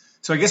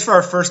 So I guess for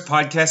our first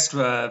podcast,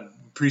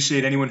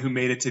 appreciate anyone who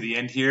made it to the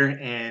end here,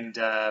 and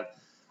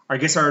I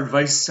guess our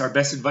best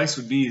advice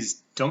would be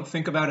is don't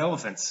think about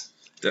elephants.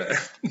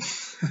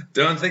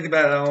 Don't think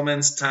about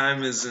elements.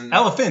 Time is an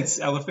elephants.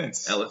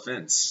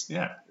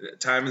 Yeah.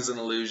 Time is an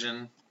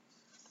illusion.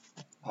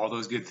 All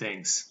those good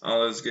things.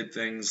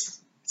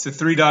 It's a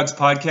Three Dogs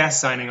podcast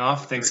signing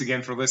off. Thanks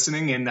again for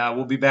listening, and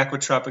we'll be back with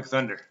Tropic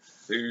Thunder.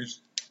 Peace.